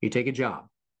 you take a job.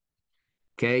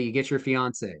 Okay. You get your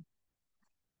fiance.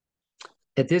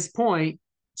 At this point,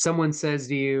 someone says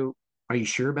to you, "Are you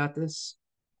sure about this?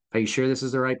 Are you sure this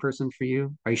is the right person for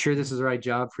you? Are you sure this is the right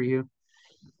job for you?"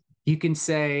 You can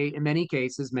say, in many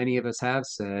cases, many of us have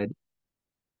said,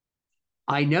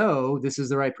 "I know this is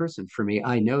the right person for me.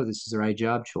 I know this is the right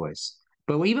job choice."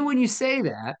 But even when you say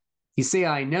that, you say,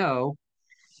 "I know,"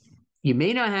 you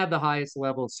may not have the highest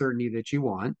level of certainty that you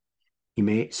want. You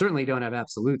may certainly don't have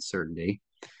absolute certainty.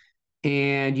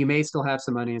 And you may still have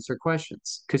some unanswered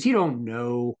questions because you don't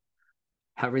know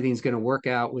how everything's going to work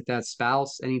out with that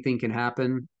spouse. Anything can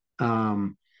happen.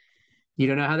 Um, you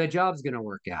don't know how that job's going to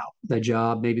work out. The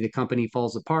job, maybe the company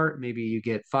falls apart. Maybe you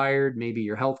get fired. Maybe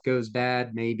your health goes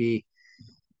bad. Maybe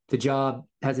the job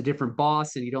has a different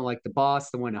boss and you don't like the boss,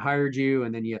 the one that hired you,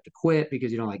 and then you have to quit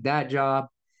because you don't like that job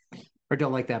or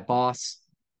don't like that boss.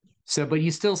 So, but you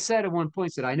still said at one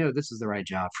point, "I know this is the right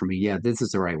job for me. Yeah, this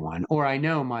is the right one." Or, "I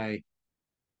know my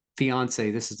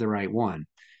fiance, this is the right one."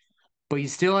 But you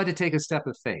still had to take a step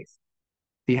of faith.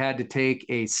 You had to take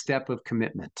a step of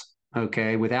commitment,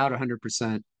 okay, without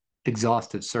 100%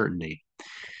 exhaustive certainty.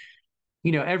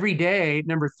 Every day,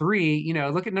 number 3,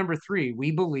 look at number 3.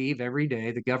 We believe every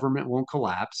day the government won't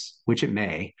collapse, which it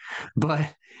may,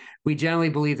 but we generally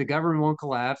believe the government won't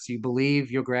collapse. You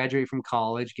believe you'll graduate from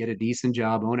college, get a decent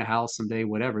job, own a house someday,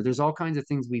 whatever. There's all kinds of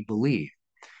things we believe,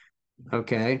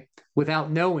 okay,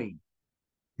 without knowing,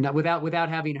 not without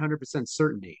having 100%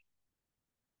 certainty.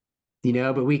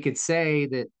 But we could say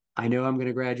that I know I'm going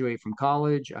to graduate from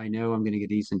college. I know I'm going to get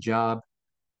a decent job.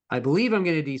 I believe I'm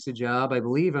going to get a decent job. I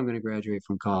believe I'm going to graduate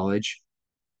from college.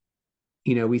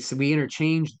 We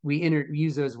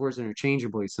use those words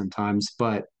interchangeably sometimes,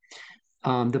 but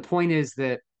the point is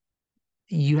that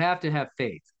you have to have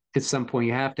faith at some point.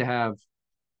 You have to have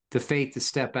the faith to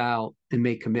step out and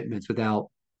make commitments without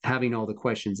having all the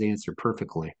questions answered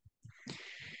perfectly.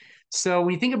 So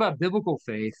when you think about biblical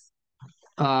faith,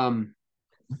 we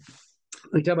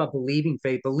talk about believing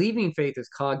faith. Believing faith is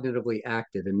cognitively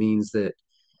active. It means that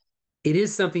it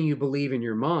is something you believe in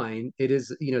your mind. It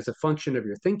is, it's a function of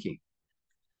your thinking.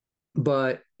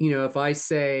 But, if I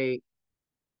say,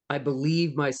 I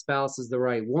believe my spouse is the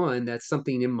right one, that's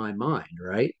something in my mind,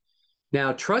 right?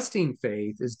 Now, trusting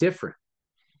faith is different.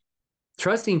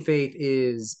 Trusting faith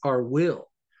is our will.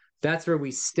 That's where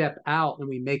we step out and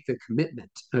we make the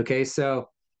commitment. Okay. So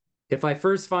if I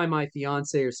first find my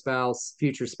fiance or spouse,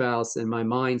 future spouse, and my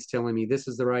mind's telling me this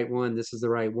is the right one, this is the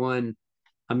right one,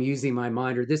 I'm using my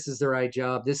mind, or this is the right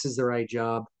job, this is the right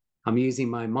job, I'm using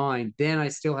my mind, then I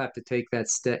still have to take that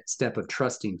step of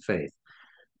trusting faith,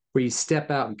 where you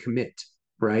step out and commit,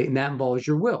 right? And that involves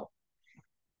your will.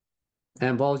 That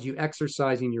involves you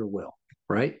exercising your will,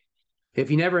 right? If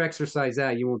you never exercise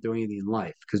that, you won't do anything in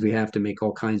life, because we have to make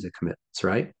all kinds of commitments,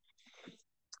 right?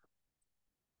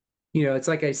 It's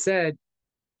like I said,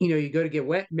 you go to get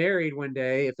married one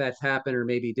day, if that's happened, or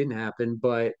maybe it didn't happen,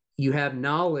 but you have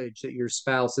knowledge that your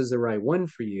spouse is the right one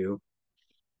for you,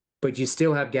 but you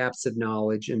still have gaps of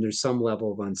knowledge and there's some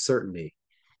level of uncertainty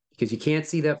because you can't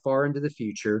see that far into the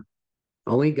future.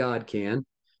 Only God can.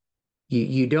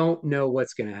 You don't know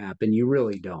what's going to happen. You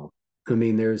really don't. I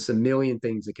mean, there's a million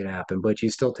things that could happen, but you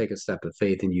still take a step of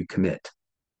faith and you commit.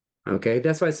 Okay.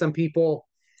 That's why some people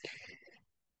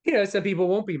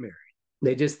won't be married.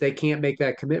 They can't make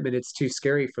that commitment. It's too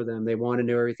scary for them. They want to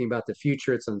know everything about the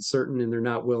future. It's uncertain and they're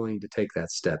not willing to take that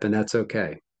step. And that's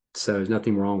okay. So there's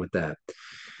nothing wrong with that.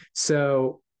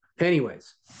 So,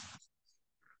 anyways,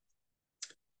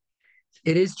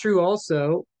 it is true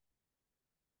also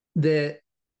that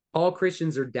all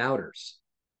Christians are doubters.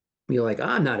 You're like,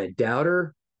 I'm not a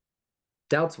doubter.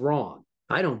 Doubt's wrong.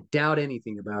 I don't doubt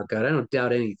anything about God. I don't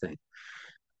doubt anything.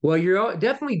 Well, you're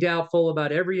definitely doubtful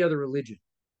about every other religion.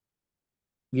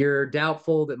 You're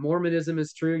doubtful that Mormonism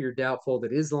is true. You're doubtful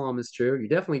that Islam is true. You're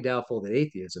definitely doubtful that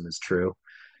atheism is true.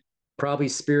 Probably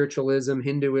spiritualism,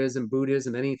 Hinduism,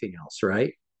 Buddhism, anything else,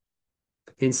 right?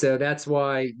 And so that's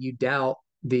why you doubt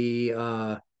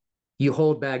you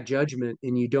hold back judgment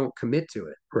and you don't commit to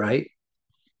it, right?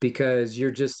 Because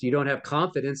you don't have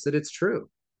confidence that it's true.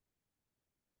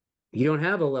 You don't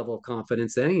have a level of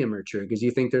confidence that any of them are true because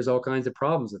you think there's all kinds of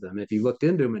problems with them. If you looked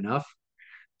into them enough,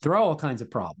 there are all kinds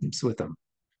of problems with them.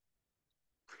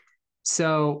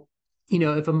 So,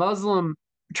 if a Muslim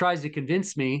tries to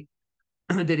convince me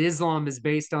that Islam is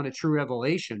based on a true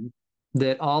revelation,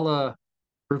 that Allah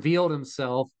revealed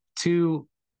himself to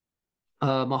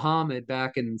Muhammad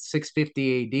back in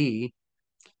 650 AD,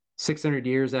 600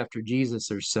 years after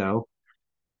Jesus or so,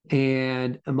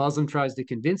 and a Muslim tries to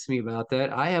convince me about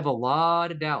that, I have a lot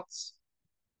of doubts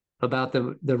about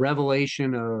the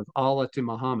revelation of Allah to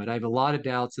Muhammad. I have a lot of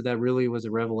doubts that really was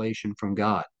a revelation from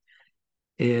God.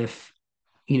 If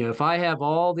I have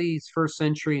all these first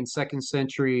century and second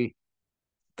century,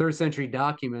 third century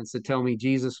documents that tell me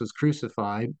Jesus was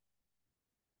crucified,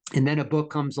 and then a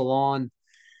book comes along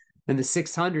in the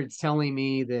 600s telling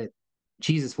me that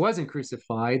Jesus wasn't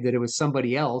crucified, that it was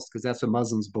somebody else, because that's what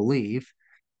Muslims believe.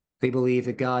 They believe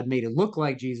that God made it look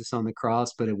like Jesus on the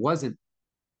cross, but it wasn't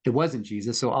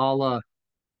Jesus. So Allah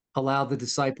allowed the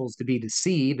disciples to be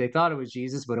deceived. They thought it was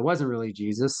Jesus, but it wasn't really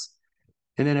Jesus.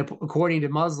 And then according to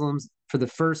Muslims, for the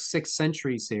first 6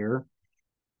 centuries here,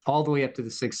 all the way up to the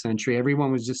 6th century,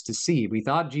 everyone was just deceived. We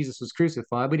thought Jesus was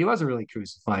crucified, but he wasn't really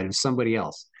crucified. It was somebody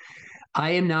else.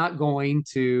 I am not going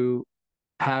to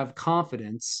have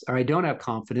confidence, or I don't have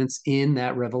confidence in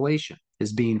that revelation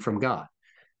as being from God.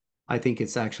 I think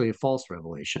it's actually a false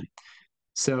revelation.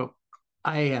 So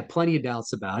I have plenty of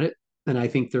doubts about it, and I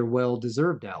think they're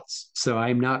well-deserved doubts. So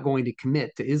I'm not going to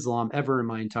commit to Islam ever in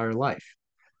my entire life.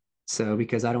 So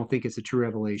because I don't think it's a true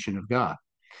revelation of God.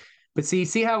 But see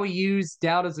how we use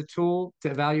doubt as a tool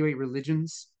to evaluate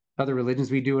religions, other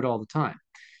religions? We do it all the time.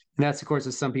 And that's, of course,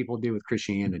 as some people do with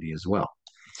Christianity as well.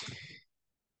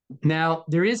 Now,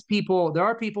 there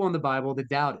are people in the Bible that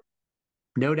doubt it.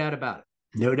 No doubt about it.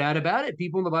 No doubt about it.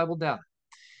 People in the Bible doubt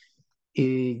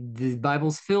it. The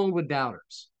Bible's filled with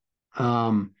doubters.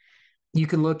 You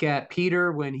can look at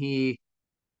Peter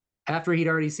after he'd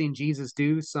already seen Jesus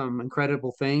do some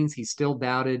incredible things, he still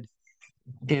doubted.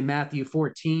 In Matthew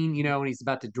 14, when he's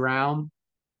about to drown,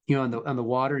 on the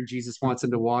water, and Jesus wants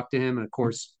him to walk to him. And of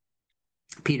course,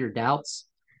 Peter doubts.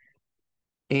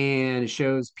 And it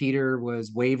shows Peter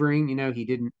was wavering.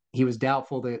 He was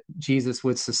doubtful that Jesus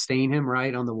would sustain him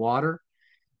right on the water.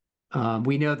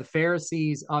 We know the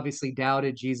Pharisees obviously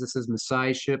doubted Jesus's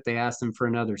messiahship. They asked him for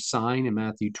another sign in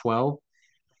Matthew 12.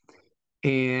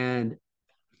 And,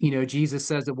 Jesus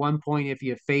says at one point, if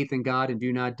you have faith in God and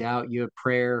do not doubt, you have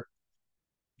prayer.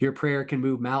 Your prayer can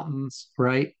move mountains,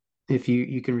 right? If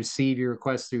you can receive your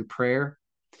request through prayer.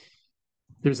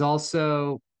 There's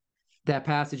also that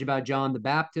passage about John the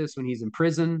Baptist when he's in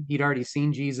prison. He'd already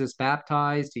seen Jesus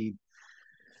baptized. He'd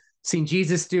seen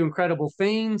Jesus do incredible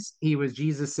things. He was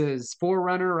Jesus's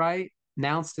forerunner, right?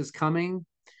 Announced his coming.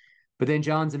 But then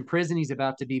John's in prison. He's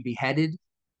about to be beheaded.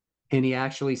 And he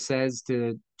actually says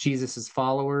to Jesus's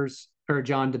followers, or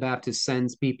John the Baptist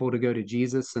sends people to go to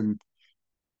Jesus, and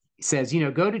he says,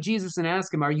 go to Jesus and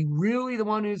ask him, are you really the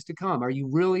one who's to come? Are you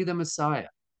really the Messiah?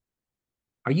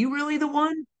 Are you really the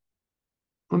one?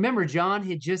 Remember, John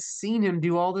had just seen him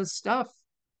do all this stuff.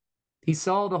 He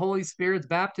saw the Holy Spirit's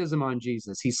baptism on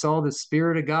Jesus. He saw the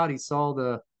Spirit of God. He saw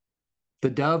the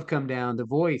dove come down, the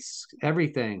voice,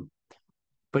 everything.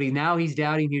 But now he's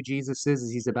doubting who Jesus is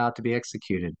as he's about to be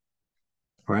executed.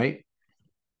 Right?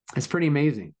 It's pretty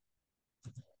amazing.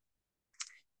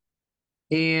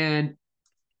 And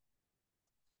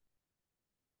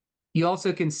you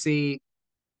also can see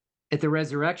at the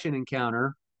resurrection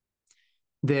encounter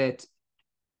that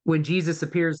when Jesus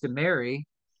appears to Mary,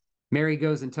 Mary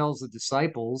goes and tells the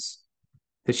disciples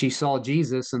that she saw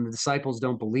Jesus, and the disciples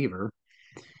don't believe her.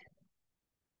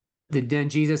 Then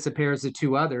Jesus appears to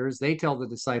two others. They tell the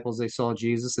disciples they saw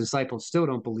Jesus. The disciples still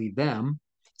don't believe them.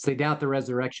 So they doubt the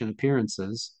resurrection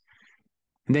appearances.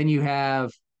 And then you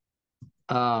have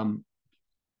Thomas,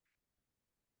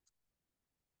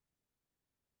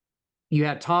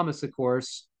 of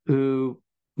course, who,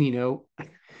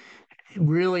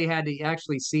 really had to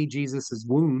actually see Jesus's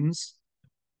wounds.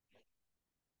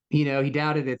 He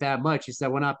doubted it that much. He said, I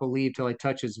will not believe till I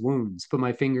touch his wounds, put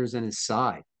my fingers in his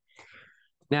side.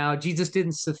 Now, Jesus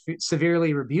didn't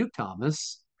severely rebuke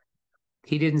Thomas.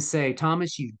 He didn't say,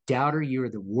 Thomas, you doubter, you are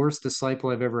the worst disciple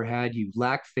I've ever had. You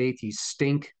lack faith. You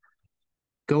stink.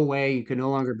 Go away. You can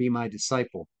no longer be my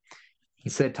disciple. He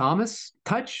said, Thomas,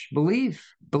 touch, believe,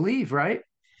 right?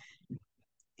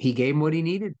 He gave him what he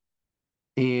needed.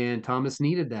 And Thomas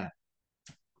needed that.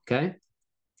 Okay.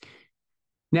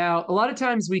 Now, a lot of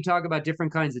times we talk about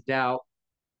different kinds of doubt.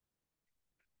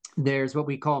 There's what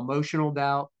we call emotional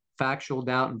doubt, factual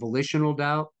doubt, and volitional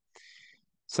doubt.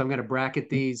 So I'm going to bracket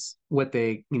these, what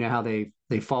they, how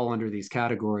they fall under these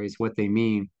categories, what they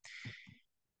mean.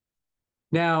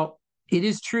 Now, it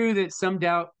is true that some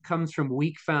doubt comes from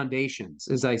weak foundations.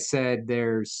 As I said,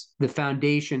 the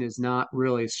foundation is not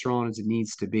really as strong as it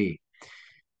needs to be.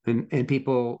 And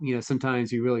people,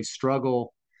 sometimes we really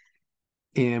struggle,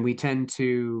 and we tend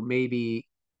to maybe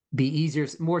be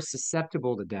more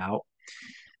susceptible to doubt.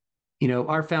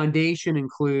 Our foundation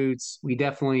we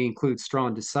definitely include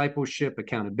strong discipleship,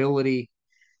 accountability.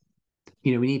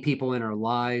 We need people in our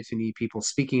lives. We need people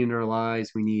speaking in our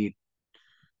lives. We need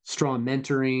strong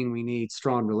mentoring. We need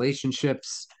strong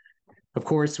relationships. Of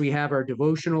course, we have our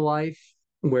devotional life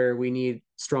where we need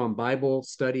strong Bible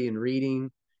study and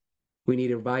reading. We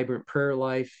need a vibrant prayer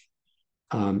life.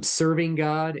 Serving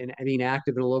God and being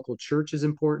active in a local church is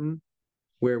important,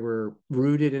 where we're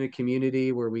rooted in a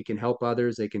community where we can help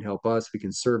others, they can help us, we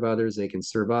can serve others, they can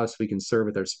serve us, we can serve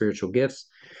with our spiritual gifts.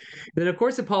 And then, of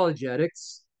course,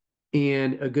 apologetics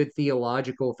and a good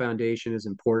theological foundation is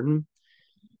important,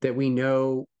 that we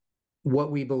know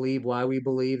what we believe, why we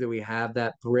believe, that we have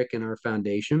that brick in our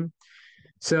foundation.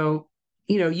 So,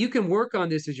 you can work on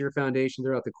this as your foundation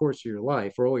throughout the course of your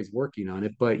life. We're always working on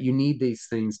it, but you need these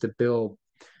things to build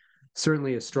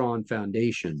certainly a strong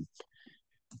foundation.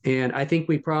 And I think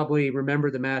we probably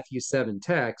remember the Matthew 7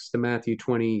 text, the Matthew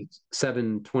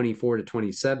 27, 24 to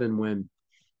 27, when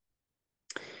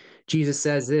Jesus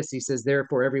says this. He says,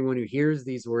 therefore, everyone who hears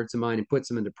these words of mine and puts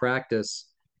them into practice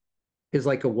is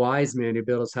like a wise man who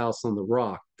built his house on the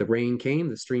rock. The rain came,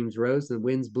 the streams rose, and the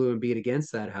winds blew and beat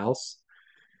against that house.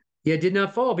 Yet it did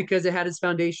not fall because it had its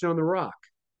foundation on the rock.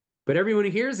 But everyone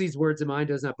who hears these words of mine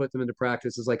does not put them into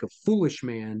practice is like a foolish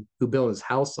man who built his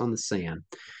house on the sand.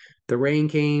 The rain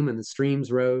came and the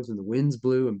streams rose and the winds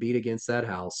blew and beat against that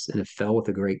house, and it fell with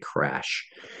a great crash.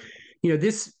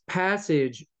 This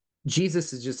passage,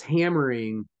 Jesus is just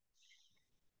hammering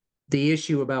the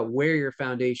issue about where your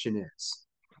foundation is.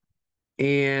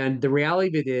 And the reality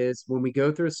of it is, when we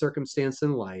go through a circumstance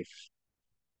in life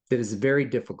that is very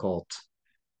difficult,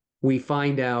 we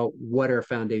find out what our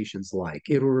foundation's like.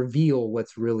 It'll reveal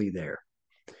what's really there.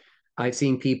 I've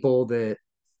seen people that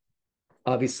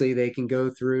obviously they can go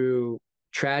through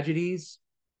tragedies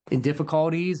and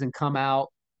difficulties and come out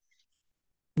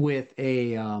with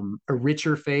a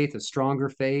richer faith, a stronger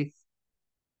faith.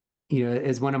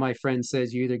 As one of my friends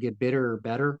says, you either get bitter or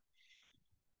better.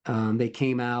 They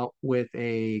came out with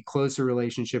a closer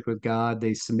relationship with God.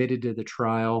 They submitted to the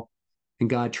trial, and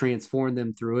God transformed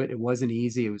them through it. It wasn't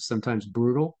easy. It was sometimes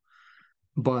brutal,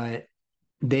 but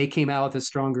they came out with a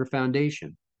stronger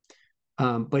foundation.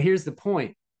 But here's the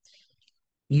point.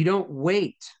 You don't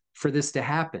wait for this to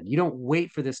happen. You don't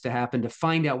wait for this to happen to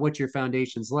find out what your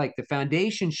foundation's like. The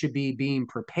foundation should be being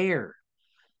prepared.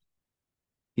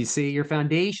 You see, your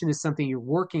foundation is something you're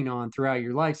working on throughout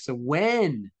your life. So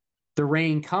when the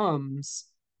rain comes,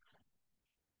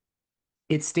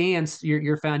 it stands,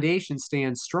 your foundation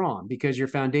stands strong because your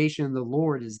foundation in the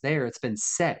Lord is there. It's been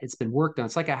set, it's been worked on.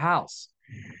 It's like a house.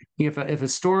 If a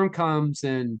storm comes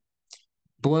and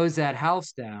blows that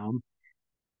house down,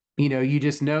 you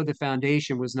just know the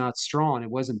foundation was not strong. It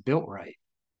wasn't built right.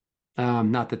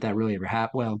 Not that that really ever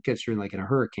happened. Well, it gets you like in a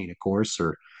hurricane, of course,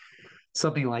 or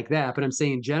something like that. But I'm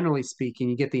saying, generally speaking,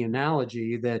 you get the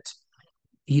analogy that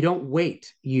you don't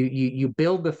wait. You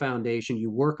build the foundation, you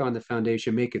work on the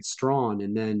foundation, make it strong,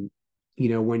 and then,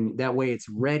 when that way it's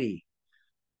ready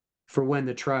for when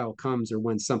the trial comes or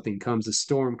when something comes, a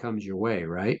storm comes your way,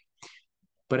 right?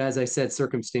 But as I said,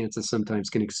 circumstances sometimes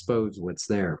can expose what's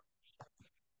there.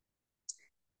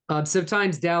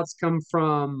 Sometimes doubts come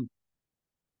from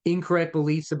incorrect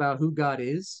beliefs about who God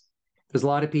is. There's a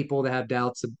lot of people that have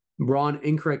doubts, wrong,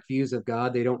 incorrect views of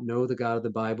God. They don't know the God of the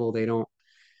Bible.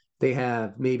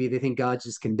 Maybe they think God's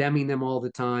just condemning them all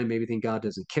the time. Maybe think God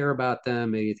doesn't care about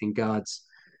them. Maybe think God's,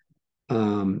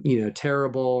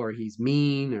 terrible, or he's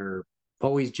mean, or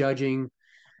always judging.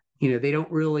 They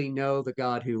don't really know the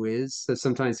God who is. So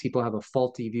sometimes people have a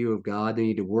faulty view of God. They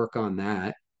need to work on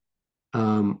that,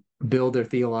 build their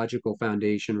theological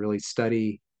foundation, really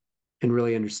study and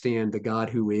really understand the God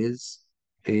who is,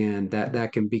 and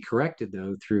that can be corrected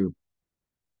though through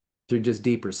just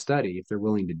deeper study if they're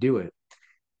willing to do it.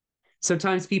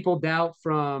 Sometimes people doubt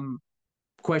from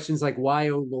questions like why,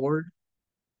 oh Lord.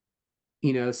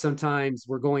 Sometimes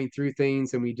we're going through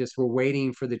things and we're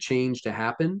waiting for the change to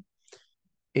happen,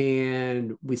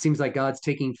 and it seems like God's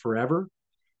taking forever.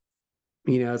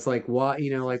 It's like why,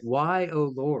 like why,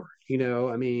 oh Lord.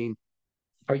 I mean,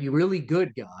 are you really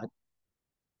good, God?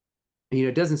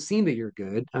 It doesn't seem that you're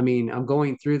good. I mean, I'm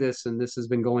going through this and this has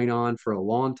been going on for a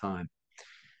long time.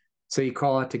 So you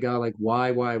call out to God, like,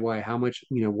 why? How much,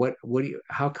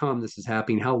 how come this is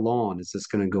happening? How long is this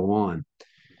going to go on?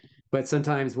 But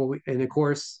sometimes, and of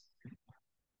course,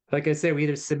 like I said, we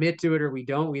either submit to it or we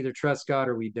don't. We either trust God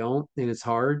or we don't, and it's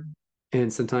hard.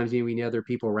 And sometimes, we need other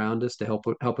people around us to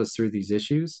help us through these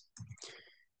issues.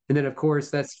 And then, of course,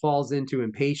 that falls into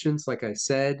impatience. Like I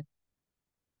said,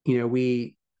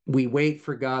 we wait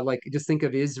for God. Like just think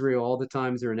of Israel. All the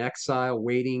times they're in exile,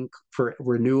 waiting for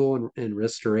renewal and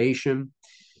restoration.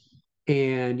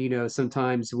 And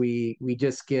sometimes we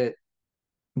just get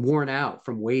worn out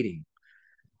from waiting.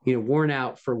 Worn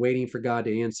out for waiting for God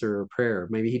to answer a prayer.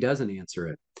 Maybe He doesn't answer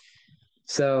it.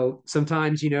 So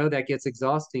sometimes that gets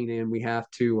exhausting, and we have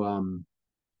to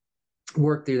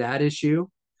work through that issue.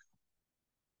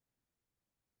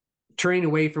 Turning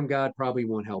away from God probably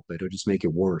won't help it; it'll just make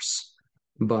it worse.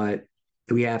 But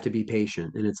we have to be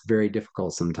patient, and it's very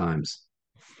difficult sometimes.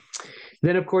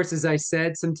 Then, of course, as I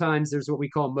said, sometimes there's what we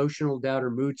call emotional doubt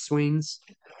or mood swings,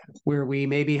 where we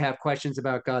maybe have questions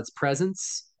about God's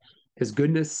presence, His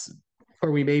goodness,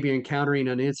 or we may be encountering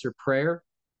unanswered prayer.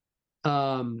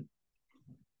 Um,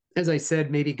 as I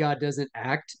said, maybe God doesn't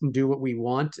act and do what we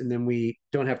want, and then we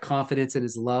don't have confidence in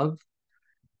His love.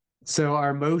 So our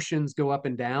emotions go up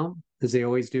and down, as they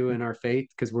always do in our faith,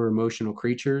 because we're emotional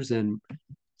creatures, and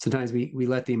sometimes we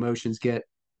let the emotions get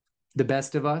the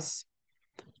best of us.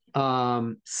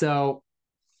 So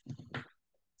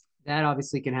that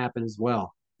obviously can happen as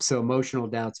well. So emotional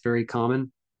doubt's very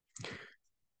common.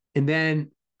 And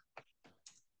then,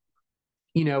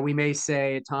 we may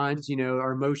say at times,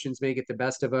 our emotions may get the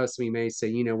best of us. We may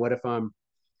say, what if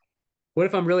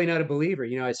I'm really not a believer?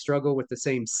 I struggle with the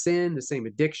same sin, the same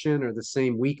addiction, or the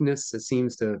same weakness that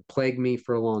seems to plague me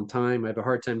for a long time. I have a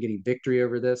hard time getting victory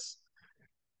over this.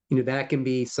 That can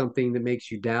be something that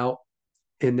makes you doubt.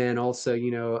 And then also,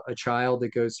 a child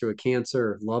that goes through a cancer,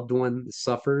 or loved one that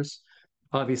suffers.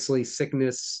 Obviously,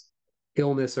 sickness,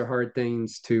 illness are hard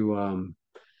things to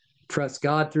trust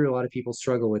God through. A lot of people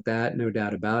struggle with that, no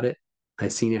doubt about it.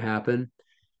 I've seen it happen.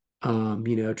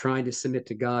 Trying to submit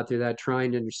to God through that,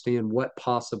 trying to understand what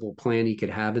possible plan He could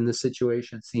have in the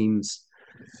situation seems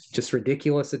just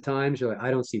ridiculous at times. You're like,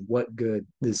 I don't see what good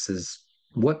this is.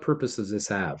 What purpose does this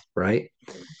have, right?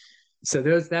 So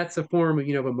that's a form of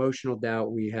emotional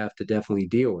doubt we have to definitely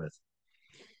deal with.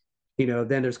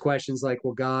 Then there's questions like,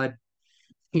 will God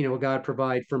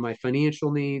provide for my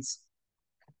financial needs?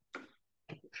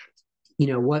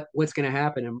 What's going to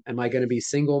happen? Am I going to be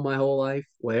single my whole life?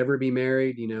 Will I ever be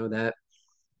married?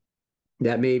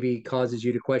 That maybe causes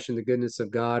you to question the goodness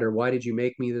of God, or why did you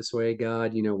make me this way,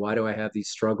 God? Why do I have these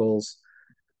struggles?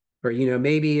 Or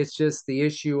maybe it's just the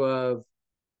issue of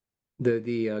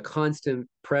the constant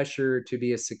pressure to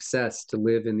be a success, to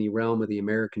live in the realm of the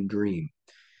American dream.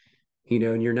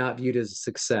 and you're not viewed as a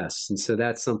success. And so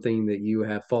that's something that you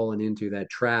have fallen into, that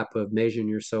trap of measuring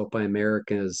yourself by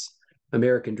America's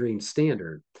American dream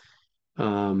standard.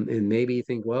 And maybe you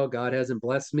think, well, God hasn't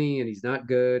blessed me and he's not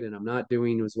good and I'm not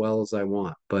doing as well as I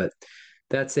want. But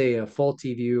that's a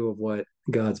faulty view of what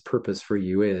God's purpose for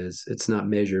you is. It's not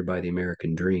measured by the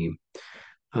American dream.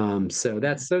 So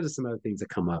those are some other things that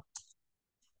come up.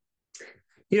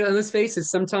 And let's face it,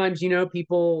 sometimes,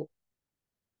 people,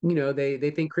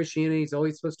 they think Christianity is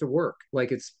always supposed to work.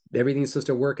 Like everything's supposed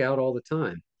to work out all the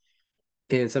time.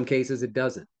 And in some cases it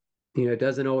doesn't. It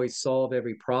doesn't always solve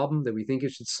every problem that we think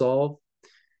it should solve.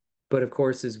 But of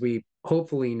course, as we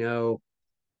hopefully know,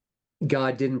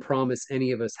 God didn't promise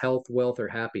any of us health, wealth, or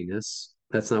happiness.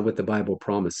 That's not what the Bible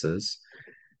promises.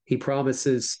 He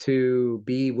promises to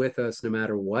be with us no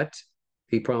matter what.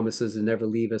 He promises to never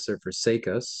leave us or forsake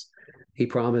us. He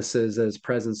promises that his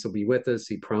presence will be with us.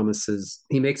 He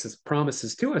makes his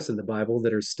promises to us in the Bible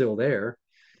that are still there,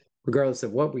 regardless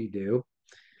of what we do.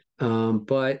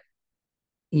 But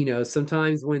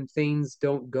sometimes when things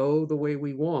don't go the way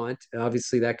we want,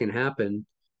 obviously that can happen.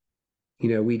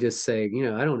 We just say,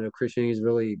 I don't know, Christianity is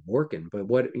really working.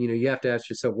 But you have to ask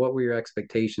yourself, what were your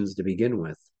expectations to begin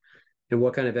with? And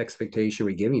what kind of expectation are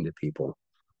we giving to people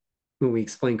when we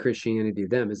explain Christianity to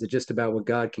them? Is it just about what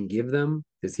God can give them?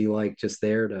 Is he like just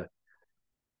there to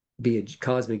be a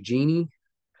cosmic genie?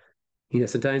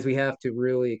 Sometimes we have to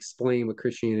really explain what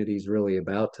Christianity is really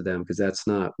about to them because that's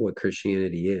not what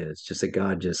Christianity is. Just that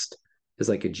God just is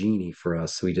like a genie for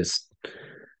us. We just,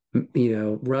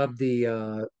 rub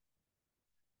the,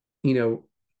 you know,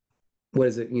 what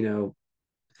is it,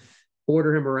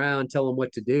 order him around, tell him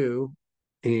what to do.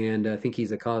 And I think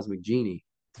he's a cosmic genie.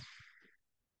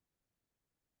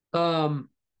 Um,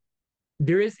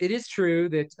 it is true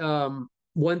that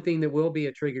one thing that will be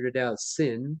a trigger to doubt is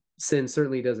sin. Sin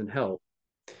certainly doesn't help.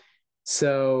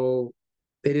 So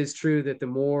it is true that the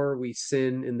more we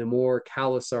sin and the more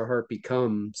callous our heart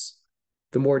becomes,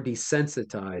 the more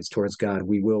desensitized towards God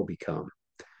we will become.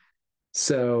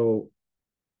 So,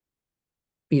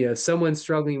 someone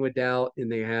struggling with doubt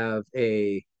and they have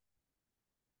a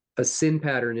sin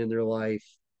pattern in their life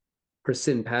or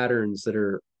sin patterns that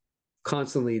are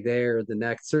constantly there, then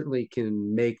that certainly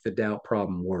can make the doubt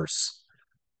problem worse.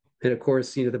 And of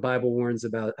course, the Bible warns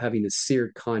about having a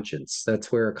seared conscience.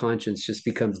 That's where a conscience just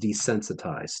becomes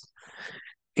desensitized.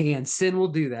 And sin will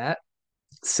do that.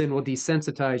 Sin will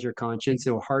desensitize your conscience,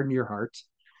 it will harden your heart,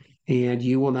 and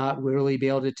you will not really be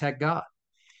able to detect God.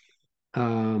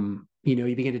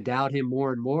 You begin to doubt him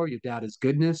more and more. You doubt his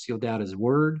goodness, you'll doubt his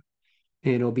word,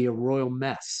 and it'll be a royal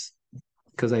mess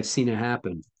because I've seen it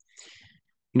happen.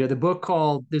 There's a book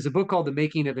called The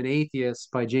Making of an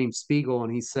Atheist by James Spiegel,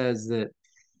 and he says that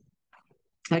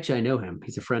actually I know him.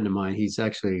 He's a friend of mine. He's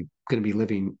actually going to be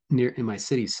living near in my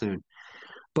city soon.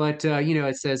 But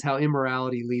it says how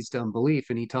immorality leads to unbelief,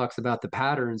 and he talks about the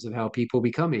patterns of how people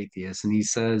become atheists. And he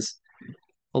says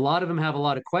a lot of them have a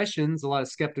lot of questions, a lot of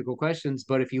skeptical questions,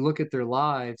 but if you look at their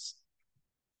lives,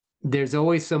 there's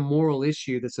always some moral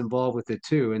issue that's involved with it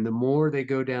too. And the more they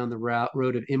go down the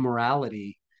road of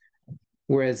immorality,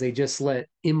 whereas they just let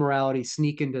immorality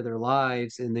sneak into their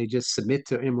lives and they just submit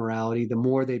to immorality, the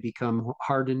more they become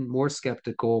hardened, more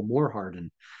skeptical, more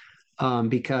hardened,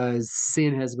 because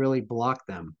sin has really blocked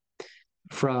them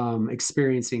from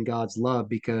experiencing God's love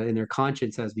and their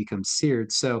conscience has become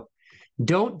seared. So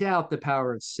don't doubt the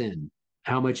power of sin,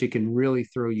 how much it can really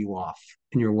throw you off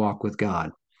in your walk with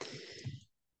God.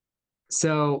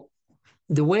 So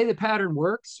the way the pattern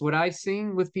works, what I've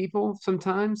seen with people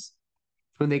sometimes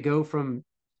when they go from,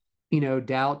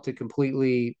 doubt to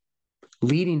completely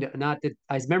leading to, not that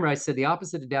I remember I said the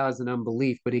opposite of doubt is an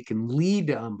unbelief, but it can lead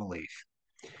to unbelief.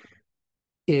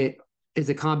 It is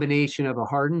a combination of a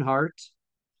hardened heart,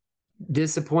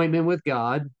 disappointment with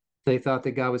God. They thought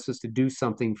that God was supposed to do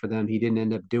something for them. He didn't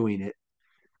end up doing it.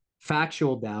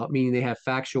 Factual doubt, meaning they have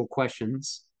factual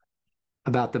questions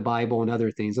about the Bible and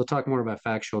other things. They'll talk more about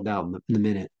factual doubt in a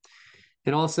minute.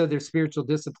 And also their spiritual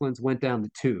disciplines went down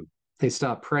the tube. They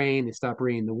stopped praying. They stopped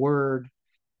reading the word.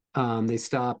 They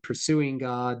stopped pursuing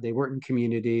God. They weren't in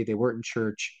community. They weren't in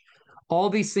church. All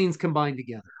these things combined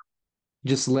together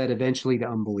just led eventually to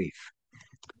unbelief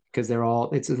because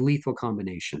it's a lethal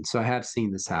combination. So I have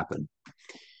seen this happen.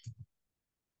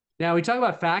 Now we talk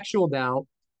about factual doubt.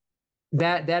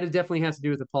 That definitely has to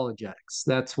do with apologetics.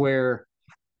 That's where,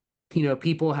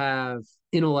 people have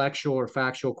intellectual or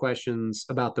factual questions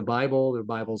about the Bible, the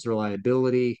Bible's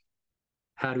reliability.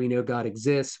 How do we know God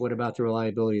exists? What about the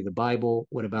reliability of the Bible?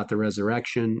 What about the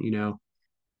resurrection?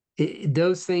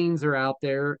 Those things are out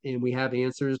there, and we have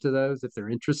answers to those if they're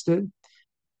interested.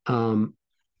 Um,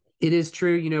 it is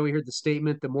true. We heard the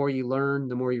statement, the more you learn,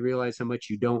 the more you realize how much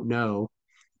you don't know.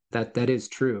 That is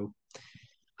true.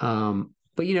 But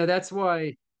that's why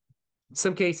in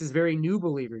some cases, very new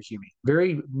believers,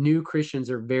 very new Christians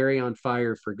are very on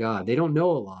fire for God. They don't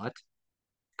know a lot,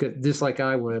 just like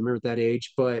I would, I remember at that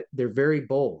age, but they're very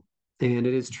bold. And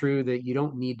it is true that you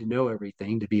don't need to know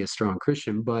everything to be a strong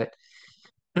Christian, but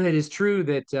it is true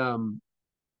that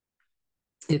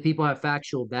if people have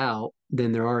factual doubt,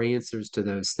 then there are answers to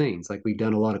those things. Like we've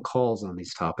done a lot of calls on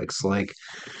these topics, like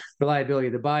reliability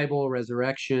of the Bible,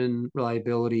 resurrection,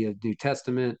 reliability of New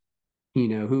Testament,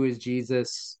 who is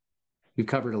Jesus. We've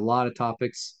covered a lot of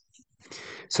topics.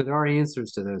 So there are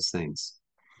answers to those things.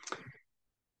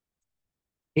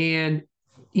 And,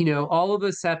 all of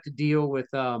us have to deal with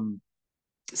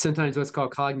sometimes what's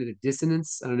called cognitive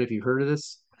dissonance. I don't know if you've heard of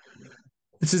this.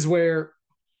 This is where,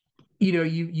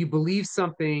 you believe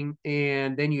something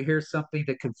and then you hear something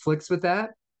that conflicts with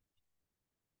that,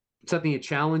 something that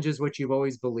challenges what you've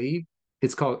always believed.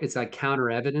 It's like counter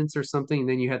evidence or something. And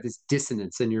then you have this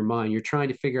dissonance in your mind. You're trying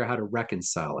to figure out how to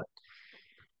reconcile it.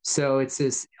 So it's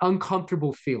this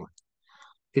uncomfortable feeling.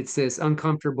 It's this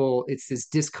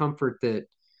discomfort that,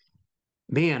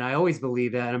 man, I always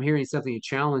believe that. I'm hearing something that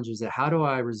challenges it. How do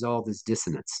I resolve this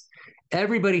dissonance?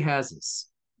 Everybody has this.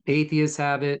 Atheists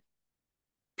have it.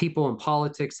 People in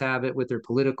politics have it with their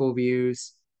political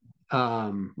views.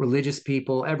 Religious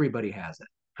people, everybody has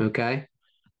it. Okay.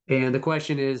 And the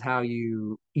question is how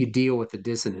you deal with the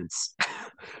dissonance.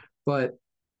 But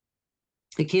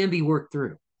it can be worked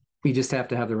through. We just have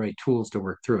to have the right tools to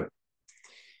work through it.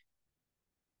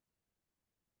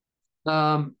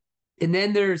 And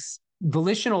then there's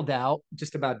volitional doubt,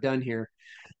 just about done here.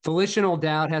 Volitional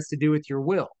doubt has to do with your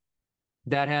will.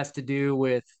 That has to do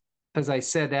with, as I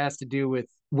said, that has to do with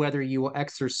whether you will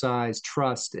exercise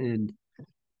trust and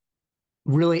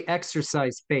really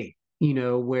exercise faith,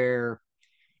 where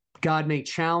God may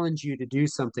challenge you to do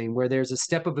something, where there's a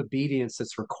step of obedience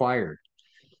that's required.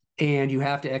 And you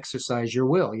have to exercise your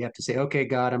will. You have to say, okay,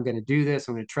 God, I'm going to do this.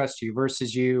 I'm going to trust you,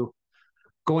 versus you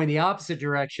going the opposite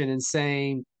direction and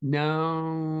saying,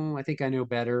 no, I think I know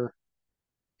better.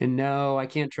 And no, I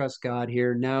can't trust God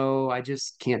here. No, I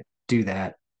just can't do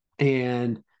that.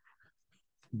 And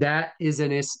that is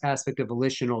an aspect of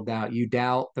volitional doubt. You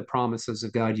doubt the promises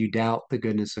of God. You doubt the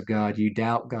goodness of God. You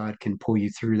doubt God can pull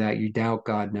you through that. You doubt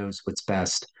God knows what's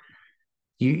best.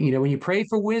 When you pray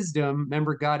for wisdom,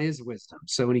 remember God is wisdom.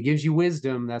 So when he gives you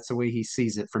wisdom, that's the way he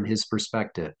sees it from his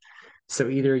perspective. So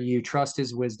either you trust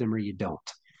his wisdom or you don't.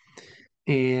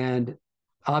 And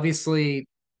obviously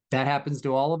that happens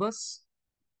to all of us.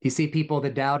 You see people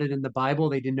that doubted in the Bible,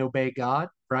 they didn't obey God,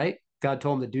 right? God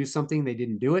told them to do something, they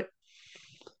didn't do it.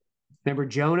 Remember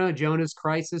Jonah's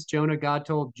crisis. God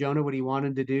told Jonah what he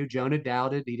wanted to do. Jonah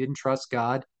doubted. He didn't trust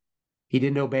God. He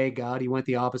didn't obey God. He went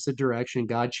the opposite direction.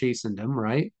 God chastened him,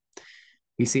 right?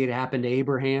 We see it happen to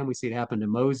Abraham. We see it happen to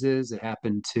Moses. It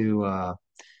happened to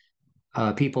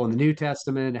people in the New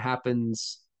Testament. It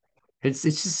happens. It's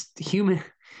just human.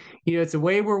 It's the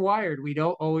way we're wired. We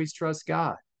don't always trust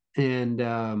God. And,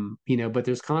 but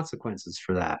there's consequences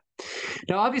for that.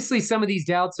 Now, obviously, some of these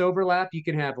doubts overlap. You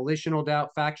can have volitional doubt,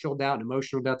 factual doubt, and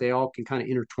emotional doubt. They all can kind of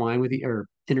intertwine with or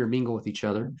intermingle with each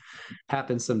other.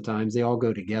 Happens sometimes. They all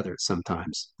go together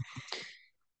sometimes.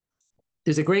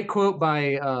 There's a great quote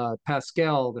by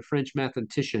Pascal, the French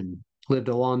mathematician, lived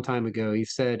a long time ago. He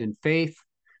said, in faith,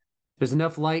 there's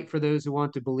enough light for those who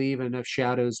want to believe and enough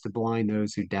shadows to blind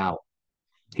those who doubt.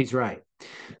 He's right.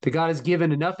 The God has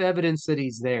given enough evidence that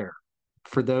he's there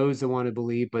for those that want to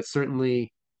believe, but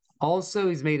certainly also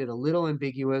he's made it a little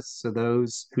ambiguous so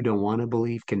those who don't want to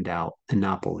believe can doubt and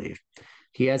not believe.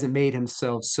 He hasn't made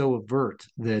himself so overt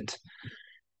that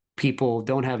people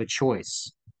don't have a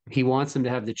choice. He wants them to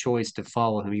have the choice to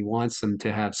follow him. He wants them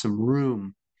to have some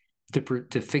room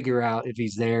to figure out if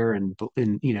he's there, and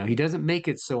he doesn't make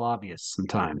it so obvious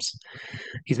sometimes.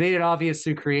 He's made it obvious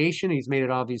through creation. He's made it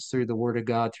obvious through the word of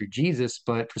God, through Jesus.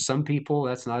 But for some people,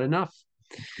 that's not enough.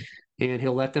 And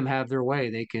he'll let them have their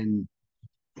way. They can,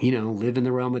 live in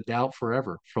the realm of doubt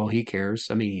forever for all he cares.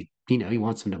 I mean, he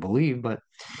wants them to believe, but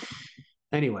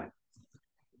anyway.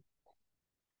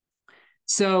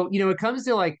 So, it comes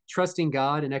to like trusting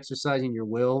God and exercising your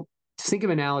will. Just think of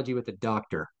an analogy with a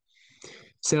doctor.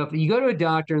 So if you go to a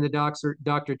doctor and the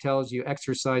doctor tells you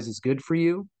exercise is good for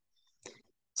you.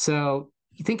 So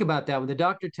you think about that when the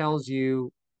doctor tells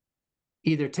you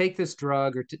either take this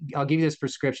drug or I'll give you this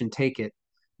prescription, take it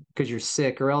because you're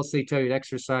sick, or else they tell you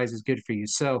exercise is good for you.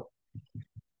 So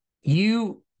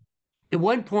you, at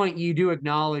one point, you do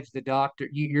acknowledge the doctor.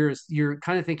 You're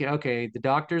kind of thinking, okay, the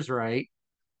doctor's right.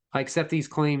 I accept these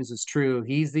claims as true.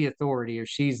 He's the authority or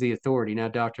she's the authority. Now,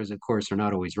 doctors, of course, are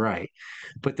not always right.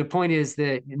 But the point is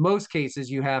that in most cases,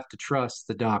 you have to trust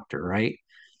the doctor, right?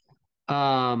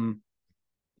 Um,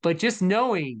 but just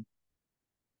knowing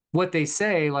what they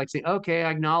say, like say, okay,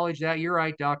 I acknowledge that. You're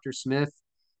right, Dr. Smith.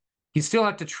 You still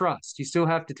have to trust. You still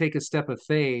have to take a step of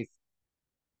faith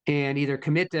and either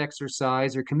commit to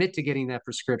exercise or commit to getting that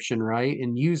prescription right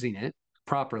and using it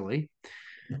properly.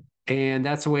 And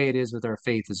that's the way it is with our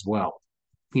faith as well.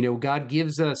 You know, God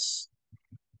gives us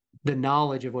the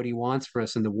knowledge of what he wants for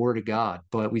us in the word of God,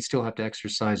 but we still have to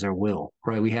exercise our will,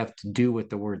 right? We have to do what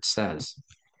the word says.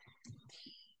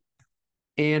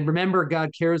 And remember,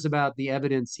 God cares about the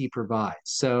evidence he provides.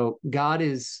 So God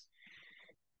is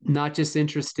not just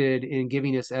interested in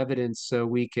giving us evidence so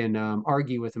we can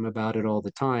argue with him about it all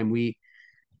the time.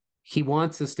 He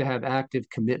wants us to have active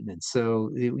commitment.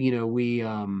 So, you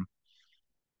know,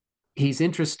 he's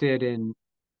interested in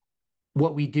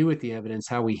what we do with the evidence,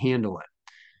 how we handle it.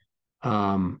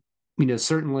 You know,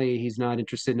 certainly he's not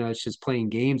interested in us just playing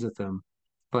games with him.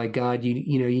 Like God,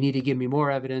 you know, you need to give me more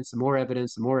evidence and more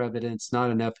evidence and more evidence,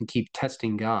 not enough, and keep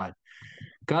testing God.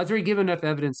 God's already given enough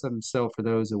evidence of himself for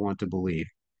those who want to believe.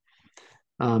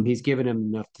 He's given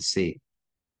him enough to see.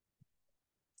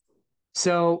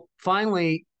 So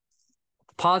finally,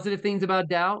 positive things about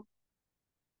doubt.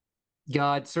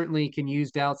 God certainly can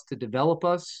use doubts to develop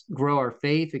us, grow our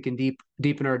faith. It can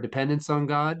deepen our dependence on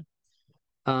God.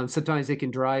 Sometimes it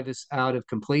can drive us out of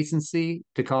complacency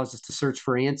to cause us to search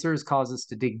for answers, cause us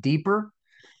to dig deeper.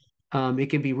 It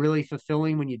can be really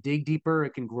fulfilling when you dig deeper.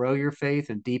 It can grow your faith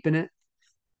and deepen it.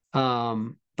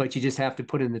 But you just have to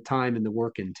put in the time and the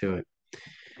work into it.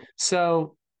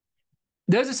 So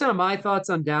those are some of my thoughts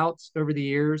on doubts over the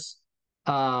years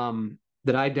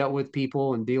that I dealt with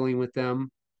people and dealing with them.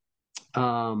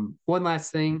 One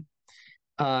last thing.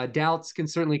 Doubts can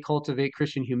certainly cultivate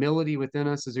Christian humility within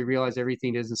us as we realize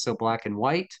everything isn't so black and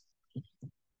white.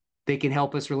 They can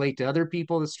help us relate to other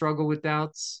people that struggle with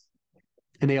doubts.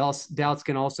 And doubts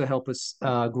can also help us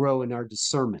grow in our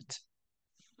discernment,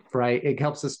 right? It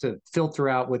helps us to filter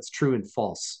out what's true and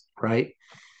false, right?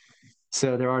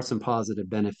 So there are some positive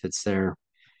benefits there.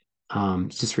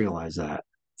 Just realize that.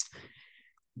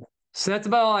 So that's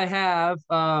about all I have.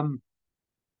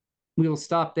 We'll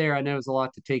stop there. I know there's a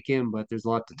lot to take in, but there's a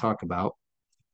lot to talk about.